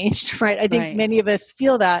fixed or changed, right? I think many of us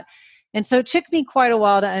feel that. And so it took me quite a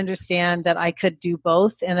while to understand that I could do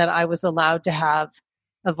both, and that I was allowed to have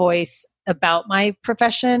a voice about my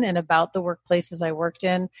profession and about the workplaces I worked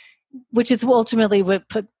in, which is ultimately what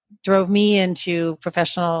drove me into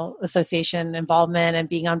professional association involvement and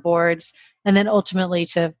being on boards, and then ultimately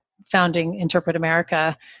to founding Interpret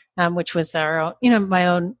America, which was our own, my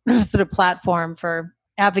own sort of platform for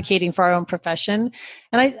advocating for our own profession.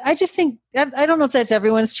 And I just think, I don't know if that's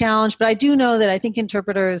everyone's challenge, but I do know that I think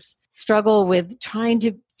interpreters struggle with trying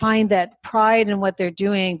to find that pride in what they're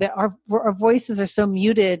doing, but our voices are so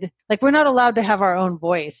muted. Like, we're not allowed to have our own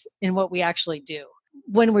voice in what we actually do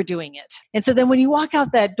when we're doing it. And so then when you walk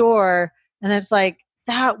out that door and it's like,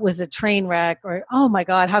 that was a train wreck, or, oh my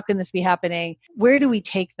God, how can this be happening? Where do we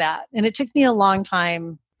take that? And it took me a long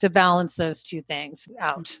time to balance those two things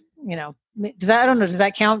out. Does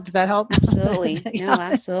that count? Does that help? Absolutely. No,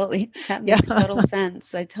 absolutely. That makes total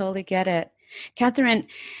sense. I totally get it. Catherine,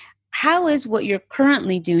 how is what you're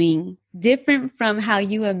currently doing different from how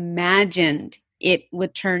you imagined it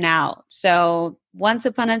would turn out? So once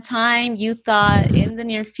upon a time, you thought in the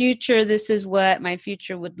near future, this is what my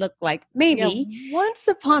future would look like. Maybe. Yeah, once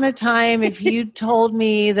upon a time, if you told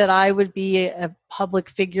me that I would be a public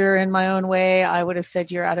figure in my own way, I would have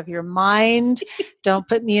said, you're out of your mind. Don't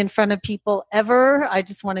put me in front of people ever. I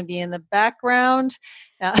just want to be in the background.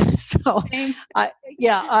 Not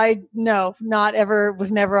ever,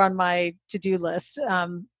 was never on my to-do list.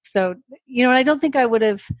 So, I don't think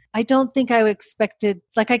I expected,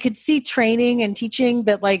 I could see training and teaching,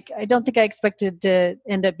 but I don't think I expected to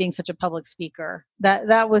end up being such a public speaker.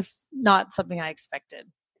 That was not something I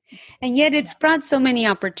expected. And yet it's brought so many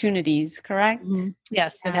opportunities, correct? Mm-hmm.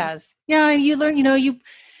 Yes, it has. Yeah. You learn,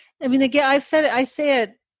 again, I say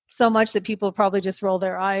it so much that people probably just roll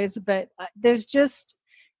their eyes, but there's just,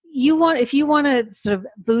 if you want to sort of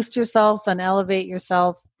boost yourself and elevate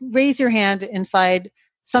yourself, raise your hand inside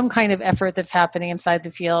some kind of effort that's happening inside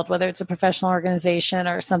the field, whether it's a professional organization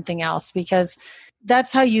or something else, because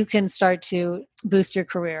that's how you can start to boost your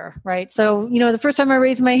career, right? So, the first time I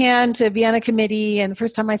raised my hand to be on a committee, and the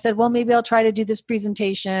first time I said, well, maybe I'll try to do this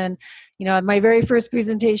presentation. My very first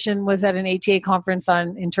presentation was at an ATA conference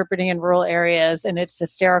on interpreting in rural areas, and it's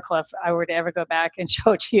hysterical if I were to ever go back and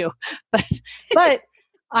show it to you. But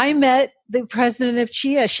I met the president of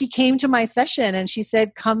CHIA. She came to my session and she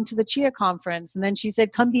said, come to the CHIA conference. And then she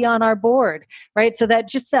said, come be on our board, right? So that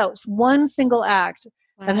was one single act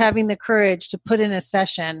of having the courage to put in a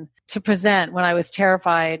session to present when I was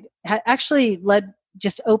terrified, actually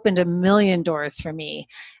just opened a million doors for me.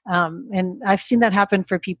 And I've seen that happen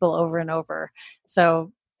for people over and over.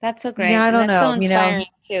 So that's so great. Yeah, I don't That's know. so inspiring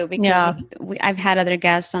too, because I've had other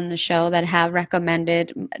guests on the show that have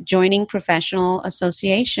recommended joining professional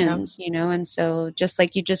associations, and so just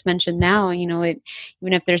like you just mentioned now, even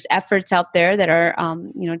if there's efforts out there that are,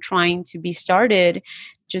 trying to be started,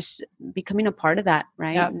 just becoming a part of that,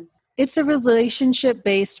 right? Yep. It's a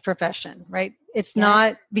relationship-based profession, right? It's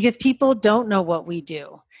not, because people don't know what we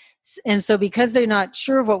do. And so because they're not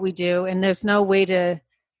sure of what we do, and there's no way to,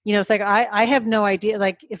 it's like, I have no idea.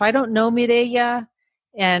 Like, if I don't know Mireya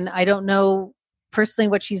and I don't know personally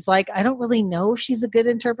what she's like, I don't really know if she's a good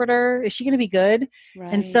interpreter. Is she going to be good?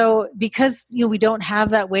 Right. And so because, we don't have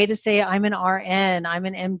that way to say, I'm an RN, I'm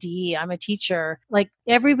an MD, I'm a teacher, like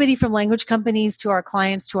everybody from language companies to our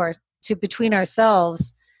clients to between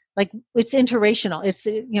ourselves, like it's interracial. It's,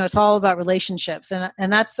 it's all about relationships. And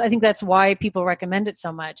I think that's why people recommend it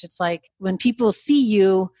so much. It's like when people see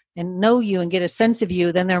you and know you and get a sense of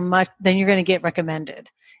you, then then you're going to get recommended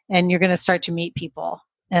and you're going to start to meet people.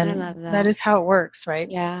 And I love that is how it works,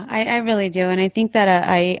 right? Yeah, I really do. And I think that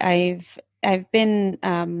I've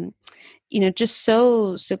been, just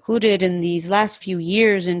so secluded in these last few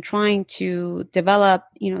years and trying to develop,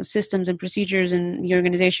 systems and procedures in the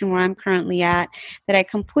organization where I'm currently at, that I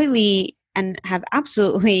completely and have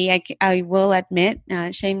absolutely, I will admit,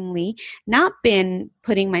 shamefully, not been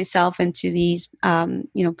putting myself into these,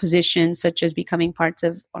 positions such as becoming parts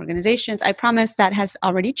of organizations. I promise that has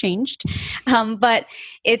already changed, but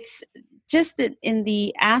it's just in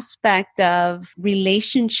the aspect of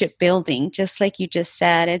relationship building, just like you just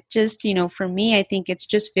said. It just, for me, I think it's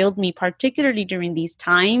just filled me, particularly during these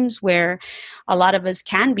times where a lot of us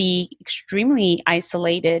can be extremely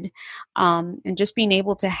isolated, and just being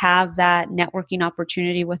able to have that networking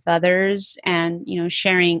opportunity with others and,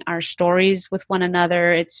 sharing our stories with one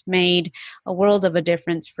another. It's made a world of a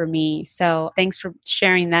difference for me. So thanks for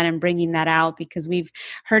sharing that and bringing that out, because we've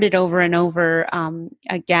heard it over and over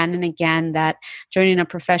again and again that joining a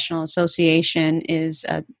professional association is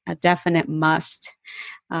a definite must,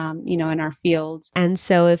 in our field. And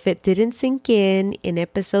so if it didn't sink in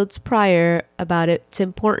episodes prior about its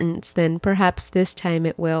importance, then perhaps this time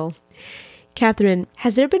it will. Catherine,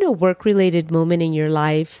 has there been a work-related moment in your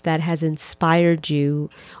life that has inspired you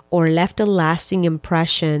or left a lasting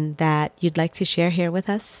impression that you'd like to share here with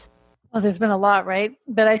us? Well, there's been a lot, right?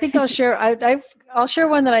 But I think I'll share. I'll share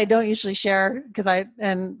one that I don't usually share because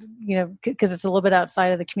it's a little bit outside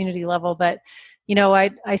of the community level. But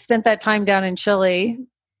I spent that time down in Chile,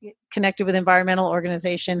 connected with environmental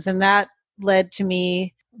organizations, and that led to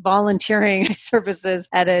me volunteering services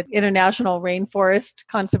at an international rainforest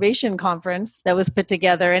conservation conference that was put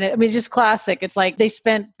together. And it's just classic. It's like they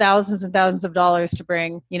spent thousands and thousands of dollars to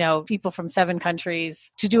bring, people from 7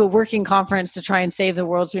 countries to do a working conference to try and save the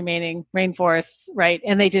world's remaining rainforests, right?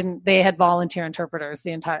 And they had volunteer interpreters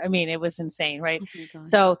it was insane, right? Oh,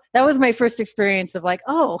 so that was my first experience of like,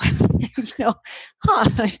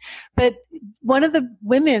 But one of the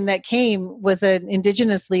women that came was an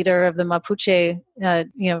indigenous leader of the Mapuche,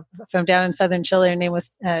 from down in southern Chile. Her name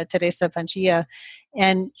was Teresa Panchilla.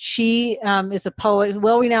 And she is a poet,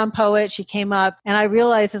 well-renowned poet. She came up and I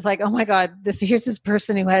realized it's like, oh my God, here's this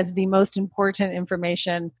person who has the most important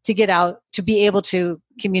information to get out, to be able to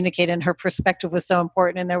communicate, and her perspective was so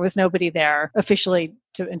important. And there was nobody there officially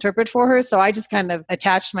to interpret for her. So I just kind of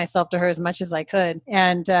attached myself to her as much as I could.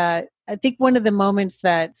 And I think one of the moments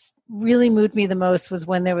that really moved me the most was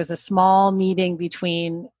when there was a small meeting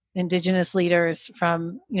between Indigenous leaders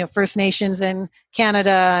from, First Nations in Canada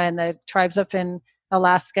and the tribes up in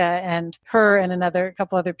Alaska, and her and a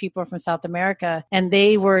couple other people from South America. And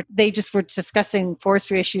they just were discussing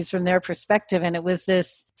forestry issues from their perspective. And it was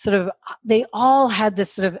this sort of, they all had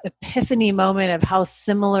this sort of epiphany moment of how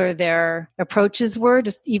similar their approaches were,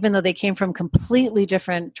 just even though they came from completely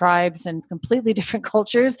different tribes and completely different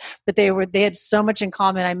cultures, but they had so much in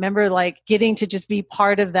common. I remember like getting to just be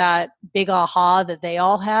part of that big aha that they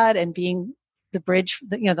all had, and being the bridge,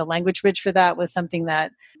 the language bridge for that was something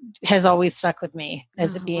that has always stuck with me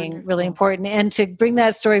as it being wonderful. Really important. And to bring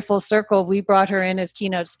that story full circle, we brought her in as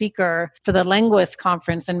keynote speaker for the Linguist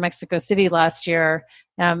Conference in Mexico City last year,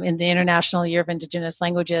 in the International Year of Indigenous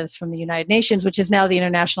Languages from the United Nations, which is now the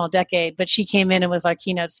International Decade. But she came in and was our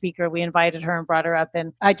keynote speaker. We invited her and brought her up.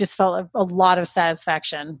 And I just felt a lot of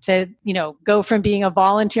satisfaction to, go from being a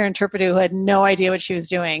volunteer interpreter who had no idea what she was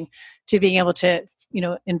doing to being able to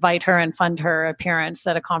invite her and fund her appearance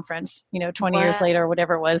at a conference, 20 years later, or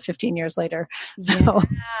whatever it was, 15 years later. So,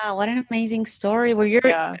 yeah, what an amazing story. Were you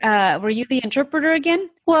the interpreter again?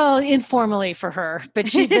 Well, informally for her, but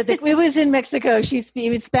it was in Mexico.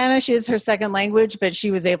 Spanish is her second language, but she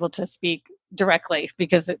was able to speak directly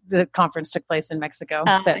because the conference took place in Mexico.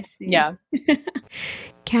 I see. Yeah.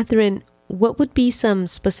 Catherine, what would be some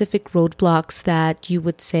specific roadblocks that you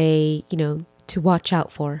would say, to watch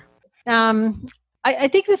out for? I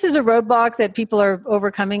think this is a roadblock that people are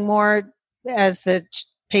overcoming more as the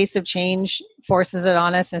pace of change forces it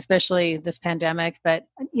on us, especially this pandemic. But,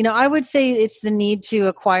 I would say it's the need to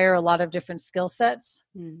acquire a lot of different skill sets,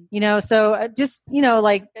 so just,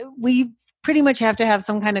 we pretty much have to have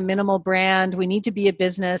some kind of minimal brand. We need to be a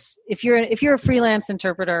business. If you're a freelance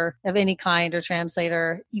interpreter of any kind or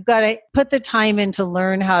translator, you've got to put the time in to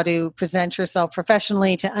learn how to present yourself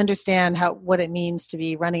professionally, to understand what it means to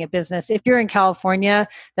be running a business. If you're in California,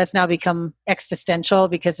 that's now become existential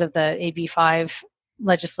because of the AB5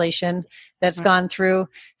 legislation that's gone through.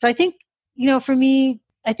 So I think, for me,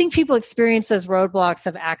 I think people experience those roadblocks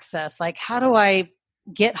of access. Like, how do I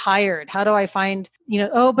get hired? How do I find,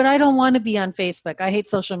 but I don't want to be on Facebook. I hate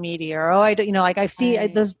social media. Or, I don't, I see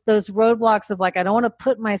those roadblocks of like, I don't want to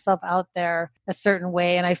put myself out there a certain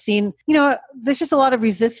way. And I've seen, there's just a lot of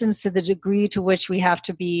resistance to the degree to which we have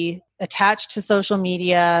to be attached to social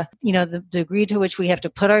media, the degree to which we have to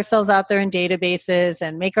put ourselves out there in databases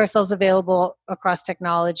and make ourselves available across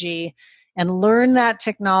technology and learn that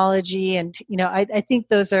technology. And, I think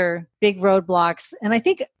those are big roadblocks. And I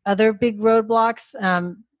think other big roadblocks,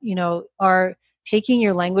 are taking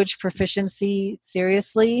your language proficiency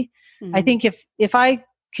seriously. Mm-hmm. I think if I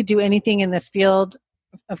could do anything in this field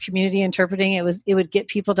of community interpreting, it would get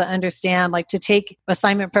people to understand, like, to take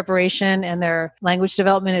assignment preparation and their language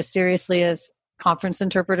development as seriously as conference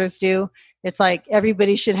interpreters do. It's like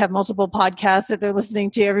everybody should have multiple podcasts that they're listening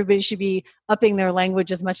to. Everybody should be upping their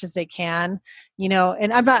language as much as they can,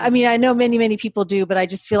 and I know many people do, but I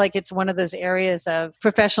just feel like it's one of those areas of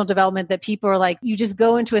professional development that people are like, you just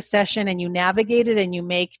go into a session and you navigate it and you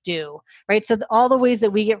make do, right? So all the ways that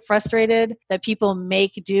we get frustrated that people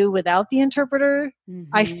make do without the interpreter, mm-hmm.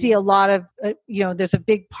 I see a lot of, there's a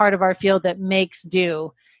big part of our field that makes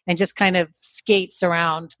do and just kind of skates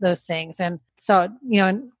around those things. And so,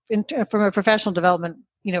 from a professional development,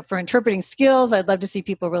 for interpreting skills, I'd love to see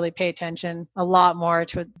people really pay attention a lot more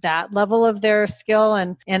to that level of their skill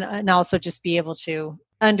and also just be able to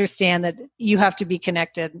understand that you have to be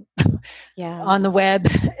connected on the web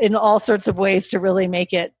in all sorts of ways to really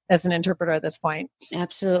make it as an interpreter at this point.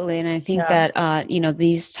 Absolutely. And I think that,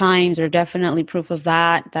 these times are definitely proof of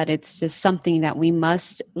that it's just something that we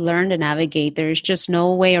must learn to navigate. There's just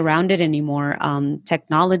no way around it anymore.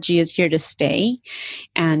 Technology is here to stay,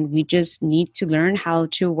 and we just need to learn how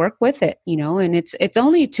to work with it, and it's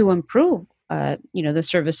only to improve. The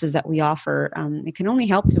services that we offer, it can only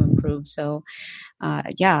help to improve. So,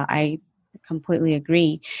 I completely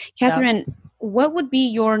agree. Catherine, what would be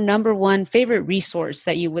your number one favorite resource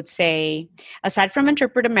that you would say, aside from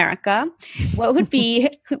Interpret America, what would be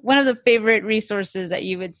one of the favorite resources that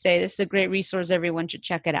you would say, this is a great resource, everyone should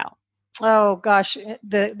check it out? Oh, gosh,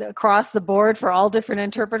 the across the board for all different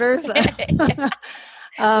interpreters.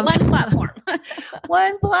 One platform.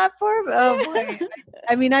 One platform? Oh, boy.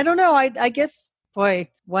 I don't know. I guess, I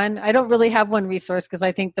don't really have one resource because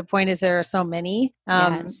I think the point is there are so many.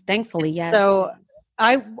 Yes, thankfully, yes. So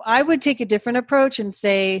I would take a different approach and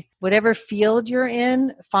say, whatever field you're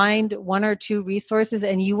in, find one or two resources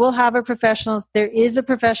and you will have there is a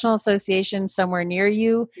professional association somewhere near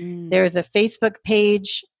you. There's a Facebook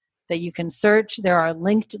page that you can search. There are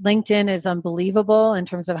LinkedIn is unbelievable in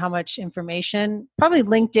terms of how much information. Probably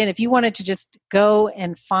LinkedIn, if you wanted to just go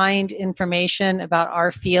and find information about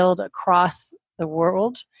our field across the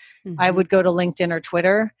world, Mm-hmm. I would go to LinkedIn or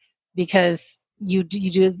Twitter, because you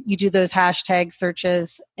do those hashtag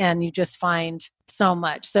searches and you just find so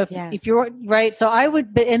much. So if you're right, so I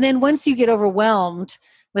would, and then once you get overwhelmed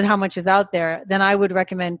with how much is out there, then I would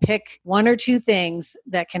recommend pick one or two things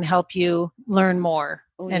that can help you learn more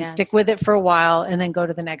and stick with it for a while, and then go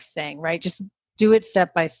to the next thing, right? Just do it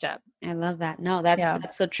step by step. I love that. No,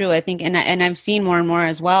 that's so true. I think, and I've seen more and more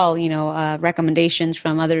as well, recommendations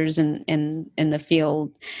from others in the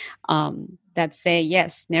field, that say,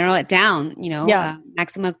 yes, narrow it down,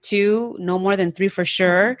 maximum of 2, no more than 3 for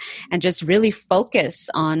sure. And just really focus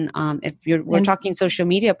on, if we're talking social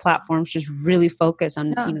media platforms, just really focus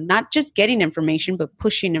on, not just getting information, but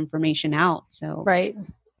pushing information out. So, right.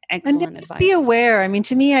 Excellent and advice. Be aware. I mean,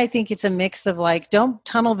 to me, I think it's a mix of like, don't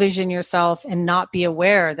tunnel vision yourself and not be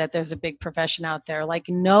aware that there's a big profession out there. Like,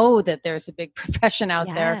 know that there's a big profession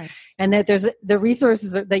out there, and that there's the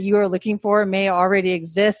resources that you are looking for may already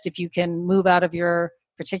exist if you can move out of your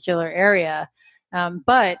particular area.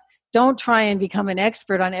 But don't try and become an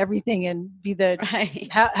expert on everything and be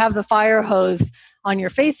have the fire hose on your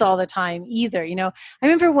face all the time either. I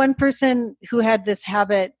remember one person who had this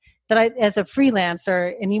habit that I, as a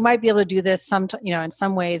freelancer, and you might be able to do this in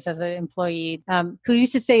some ways as an employee, who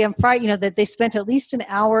used to say on Friday, that they spent at least an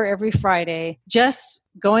hour every Friday just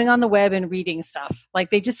going on the web and reading stuff. Like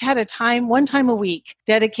they just had one time a week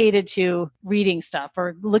dedicated to reading stuff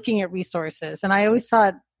or looking at resources. And I've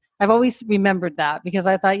always remembered that, because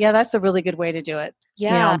I thought, that's a really good way to do it.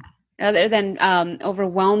 Yeah. Other than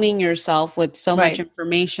overwhelming yourself with so much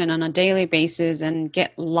information on a daily basis and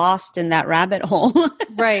get lost in that rabbit hole.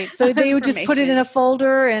 Right. So they would just put it in a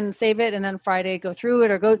folder and save it, and then Friday go through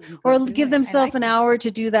it, or give themselves an hour to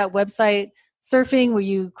do that website surfing where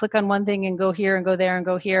you click on one thing and go here and go there and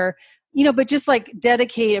go here, but just like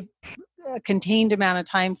dedicate a contained amount of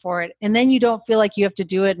time for it. And then you don't feel like you have to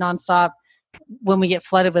do it nonstop when we get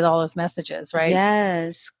flooded with all those messages, right?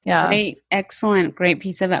 Yes. Yeah. Great. Excellent. Great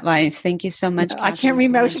piece of advice. Thank you so much. I can't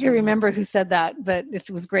remember. I wish I could remember who said that, but it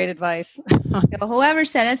was great advice. Whoever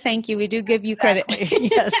said it, thank you. We do give you credit.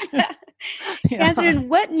 Yes. Catherine,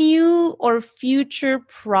 what new or future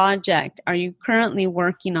project are you currently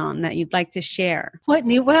working on that you'd like to share? What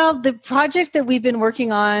new? Well, the project that we've been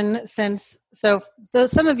working on so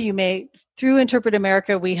some of you may, through Interpret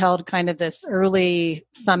America, we held kind of this early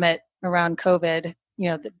summit around COVID,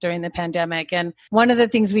 during the pandemic. And one of the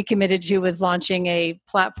things we committed to was launching a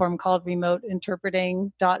platform called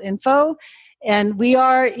remoteinterpreting.info. And we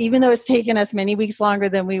are, even though it's taken us many weeks longer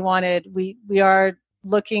than we wanted, we are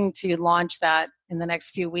looking to launch that in the next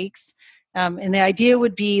few weeks. And the idea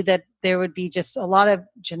would be that there would be just a lot of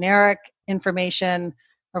generic information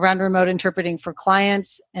around remote interpreting for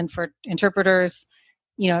clients and for interpreters,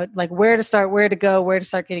 like where to start, where to go, where to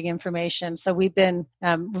start getting information. So we've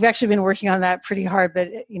actually been working on that pretty hard, but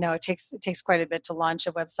it takes quite a bit to launch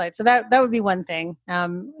a website. So that would be one thing.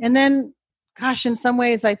 And then, gosh, in some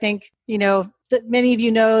ways, I think, that many of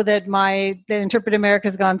you know that Interpret America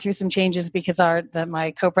has gone through some changes because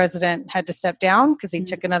my co-president had to step down because he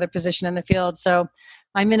took another position in the field. So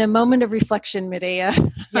I'm in a moment of reflection, Medea.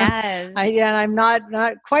 Yes. I'm not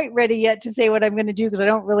quite ready yet to say what I'm going to do, because I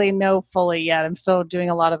don't really know fully yet. I'm still doing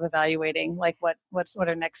a lot of evaluating, like what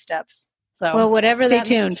are next steps. So whatever stay that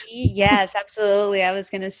tuned. May be, yes, absolutely. I was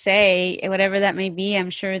going to say, whatever that may be, I'm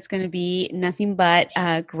sure it's going to be nothing but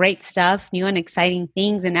great stuff, new and exciting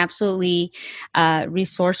things, and absolutely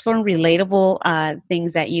resourceful and relatable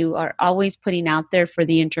things that you are always putting out there for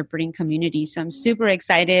the interpreting community. So I'm super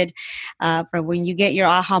excited for when you get your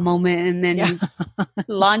aha moment and then you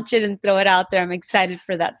launch it and throw it out there. I'm excited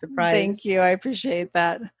for that surprise. Thank you. I appreciate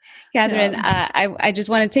that. Catherine, I just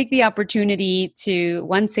want to take the opportunity to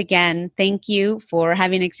once again thank you for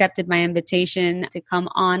having accepted my invitation to come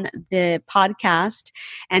on the podcast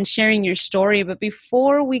and sharing your story. But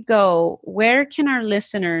before we go, where can our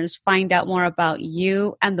listeners find out more about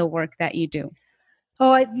you and the work that you do?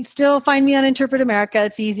 You still find me on Interpret America.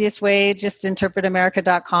 It's the easiest way, just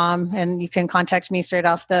interpretamerica.com, and you can contact me straight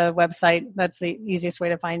off the website. That's the easiest way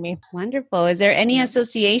to find me. Wonderful. Is there any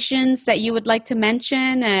associations that you would like to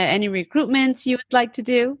mention? Any recruitments you would like to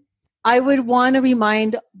do? I would want to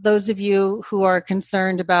remind those of you who are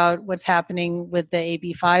concerned about what's happening with the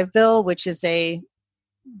AB5 bill, which is a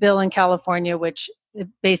bill in California, which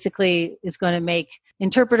basically is going to make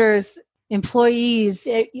interpreters employees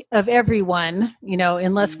of everyone,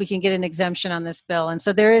 unless we can get an exemption on this bill. And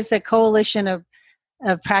so there is a coalition of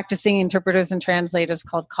practicing interpreters and translators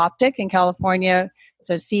called COPTIC in California.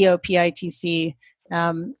 So COPITC.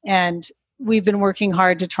 And we've been working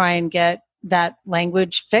hard to try and get that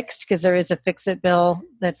language fixed, because there is a fix-it bill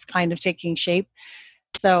that's kind of taking shape.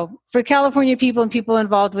 So for California people and people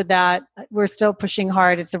involved with that, we're still pushing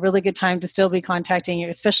hard. It's a really good time to still be contacting you,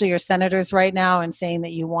 especially your senators right now, and saying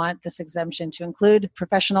that you want this exemption to include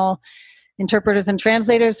professional interpreters and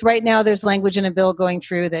translators. Right now, there's language in a bill going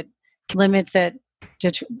through that limits it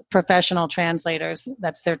to professional translators.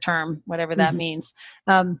 That's their term, whatever that means.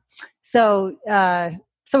 So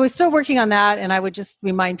we're still working on that, and I would just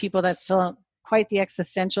remind people that's still quite the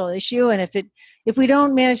existential issue. And if we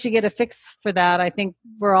don't manage to get a fix for that, I think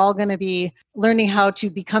we're all going to be learning how to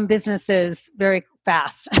become businesses very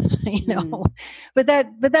fast. But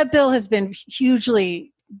that bill has been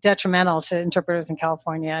hugely detrimental to interpreters in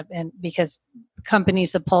California, and because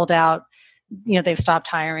companies have pulled out, they've stopped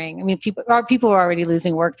hiring. I mean, people were already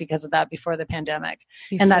losing work because of that before the pandemic,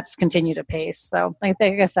 and that's continued apace. So I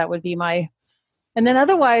guess that would be my. And then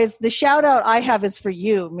otherwise, the shout out I have is for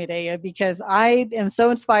you, Mireya, because I am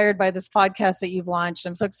so inspired by this podcast that you've launched.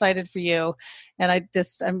 I'm so excited for you. And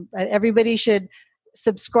everybody should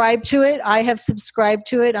subscribe to it. I have subscribed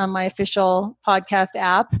to it on my official podcast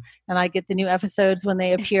app, and I get the new episodes when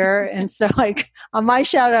they appear. And so my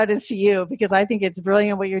shout out is to you, because I think it's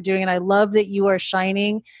brilliant what you're doing. And I love that you are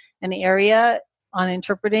shining an area on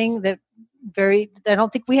interpreting that I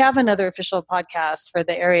don't think we have another official podcast for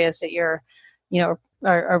the areas that you're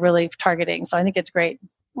are really targeting. So I think it's great.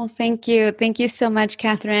 Well, thank you. Thank you so much,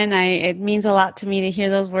 Catherine. It means a lot to me to hear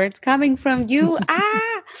those words coming from you.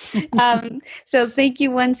 So thank you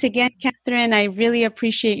once again, Catherine. I really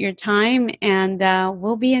appreciate your time, and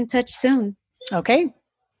we'll be in touch soon. Okay.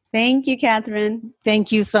 Thank you, Catherine.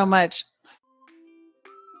 Thank you so much.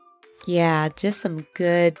 Yeah, just some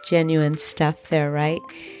good, genuine stuff there, right?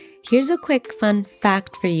 Here's a quick fun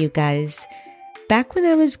fact for you guys. Back when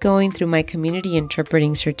I was going through my community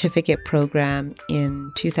interpreting certificate program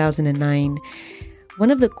in 2009,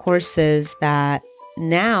 one of the courses that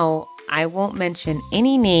now I won't mention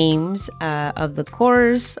any names of the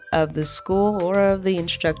course, of the school, or of the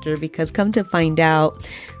instructor, because come to find out,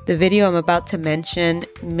 the video I'm about to mention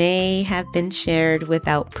may have been shared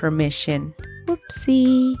without permission.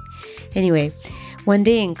 Whoopsie. Anyway, one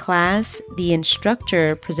day in class, the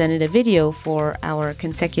instructor presented a video for our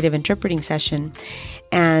consecutive interpreting session.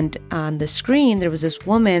 And on the screen, there was this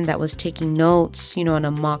woman that was taking notes, on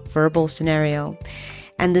a mock verbal scenario.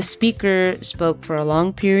 And the speaker spoke for a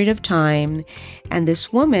long period of time. And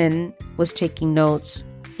this woman was taking notes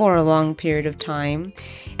for a long period of time.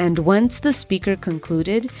 And once the speaker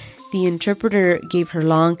concluded, the interpreter gave her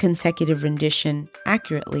long consecutive rendition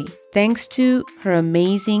accurately, thanks to her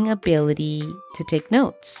amazing ability to take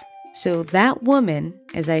notes. So that woman,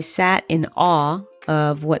 as I sat in awe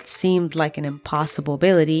of what seemed like an impossible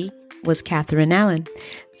ability, was Catherine Allen.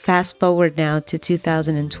 Fast forward now to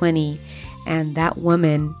 2020, and that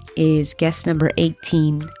woman is guest number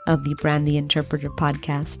 18 of the Brand the Interpreter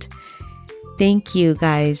podcast. Thank you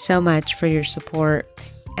guys so much for your support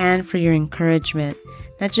and for your encouragement.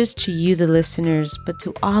 Not just to you, the listeners, but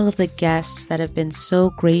to all of the guests that have been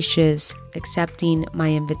so gracious accepting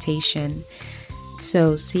my invitation.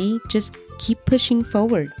 So just keep pushing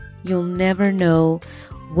forward. You'll never know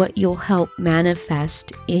what you'll help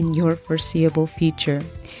manifest in your foreseeable future.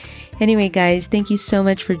 Anyway, guys, thank you so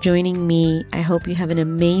much for joining me. I hope you have an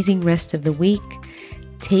amazing rest of the week.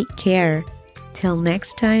 Take care. Till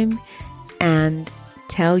next time, and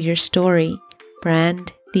tell your story.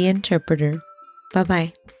 Brand the Interpreter.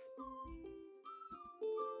 Bye-bye.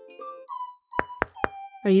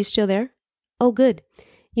 Are you still there? Oh, good.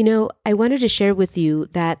 I wanted to share with you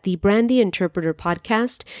that the Brand the Interpreter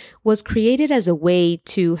podcast was created as a way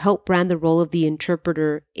to help brand the role of the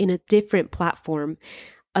interpreter in a different platform.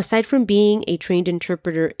 Aside from being a trained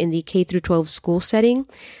interpreter in the K-12 school setting,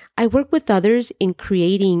 I work with others in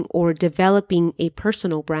creating or developing a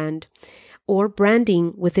personal brand or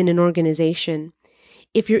branding within an organization.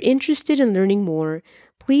 If you're interested in learning more,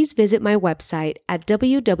 please visit my website at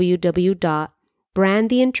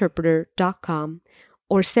www.brandtheinterpreter.com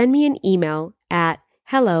or send me an email at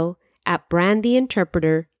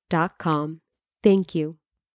hello@brandtheinterpreter.com. Thank you.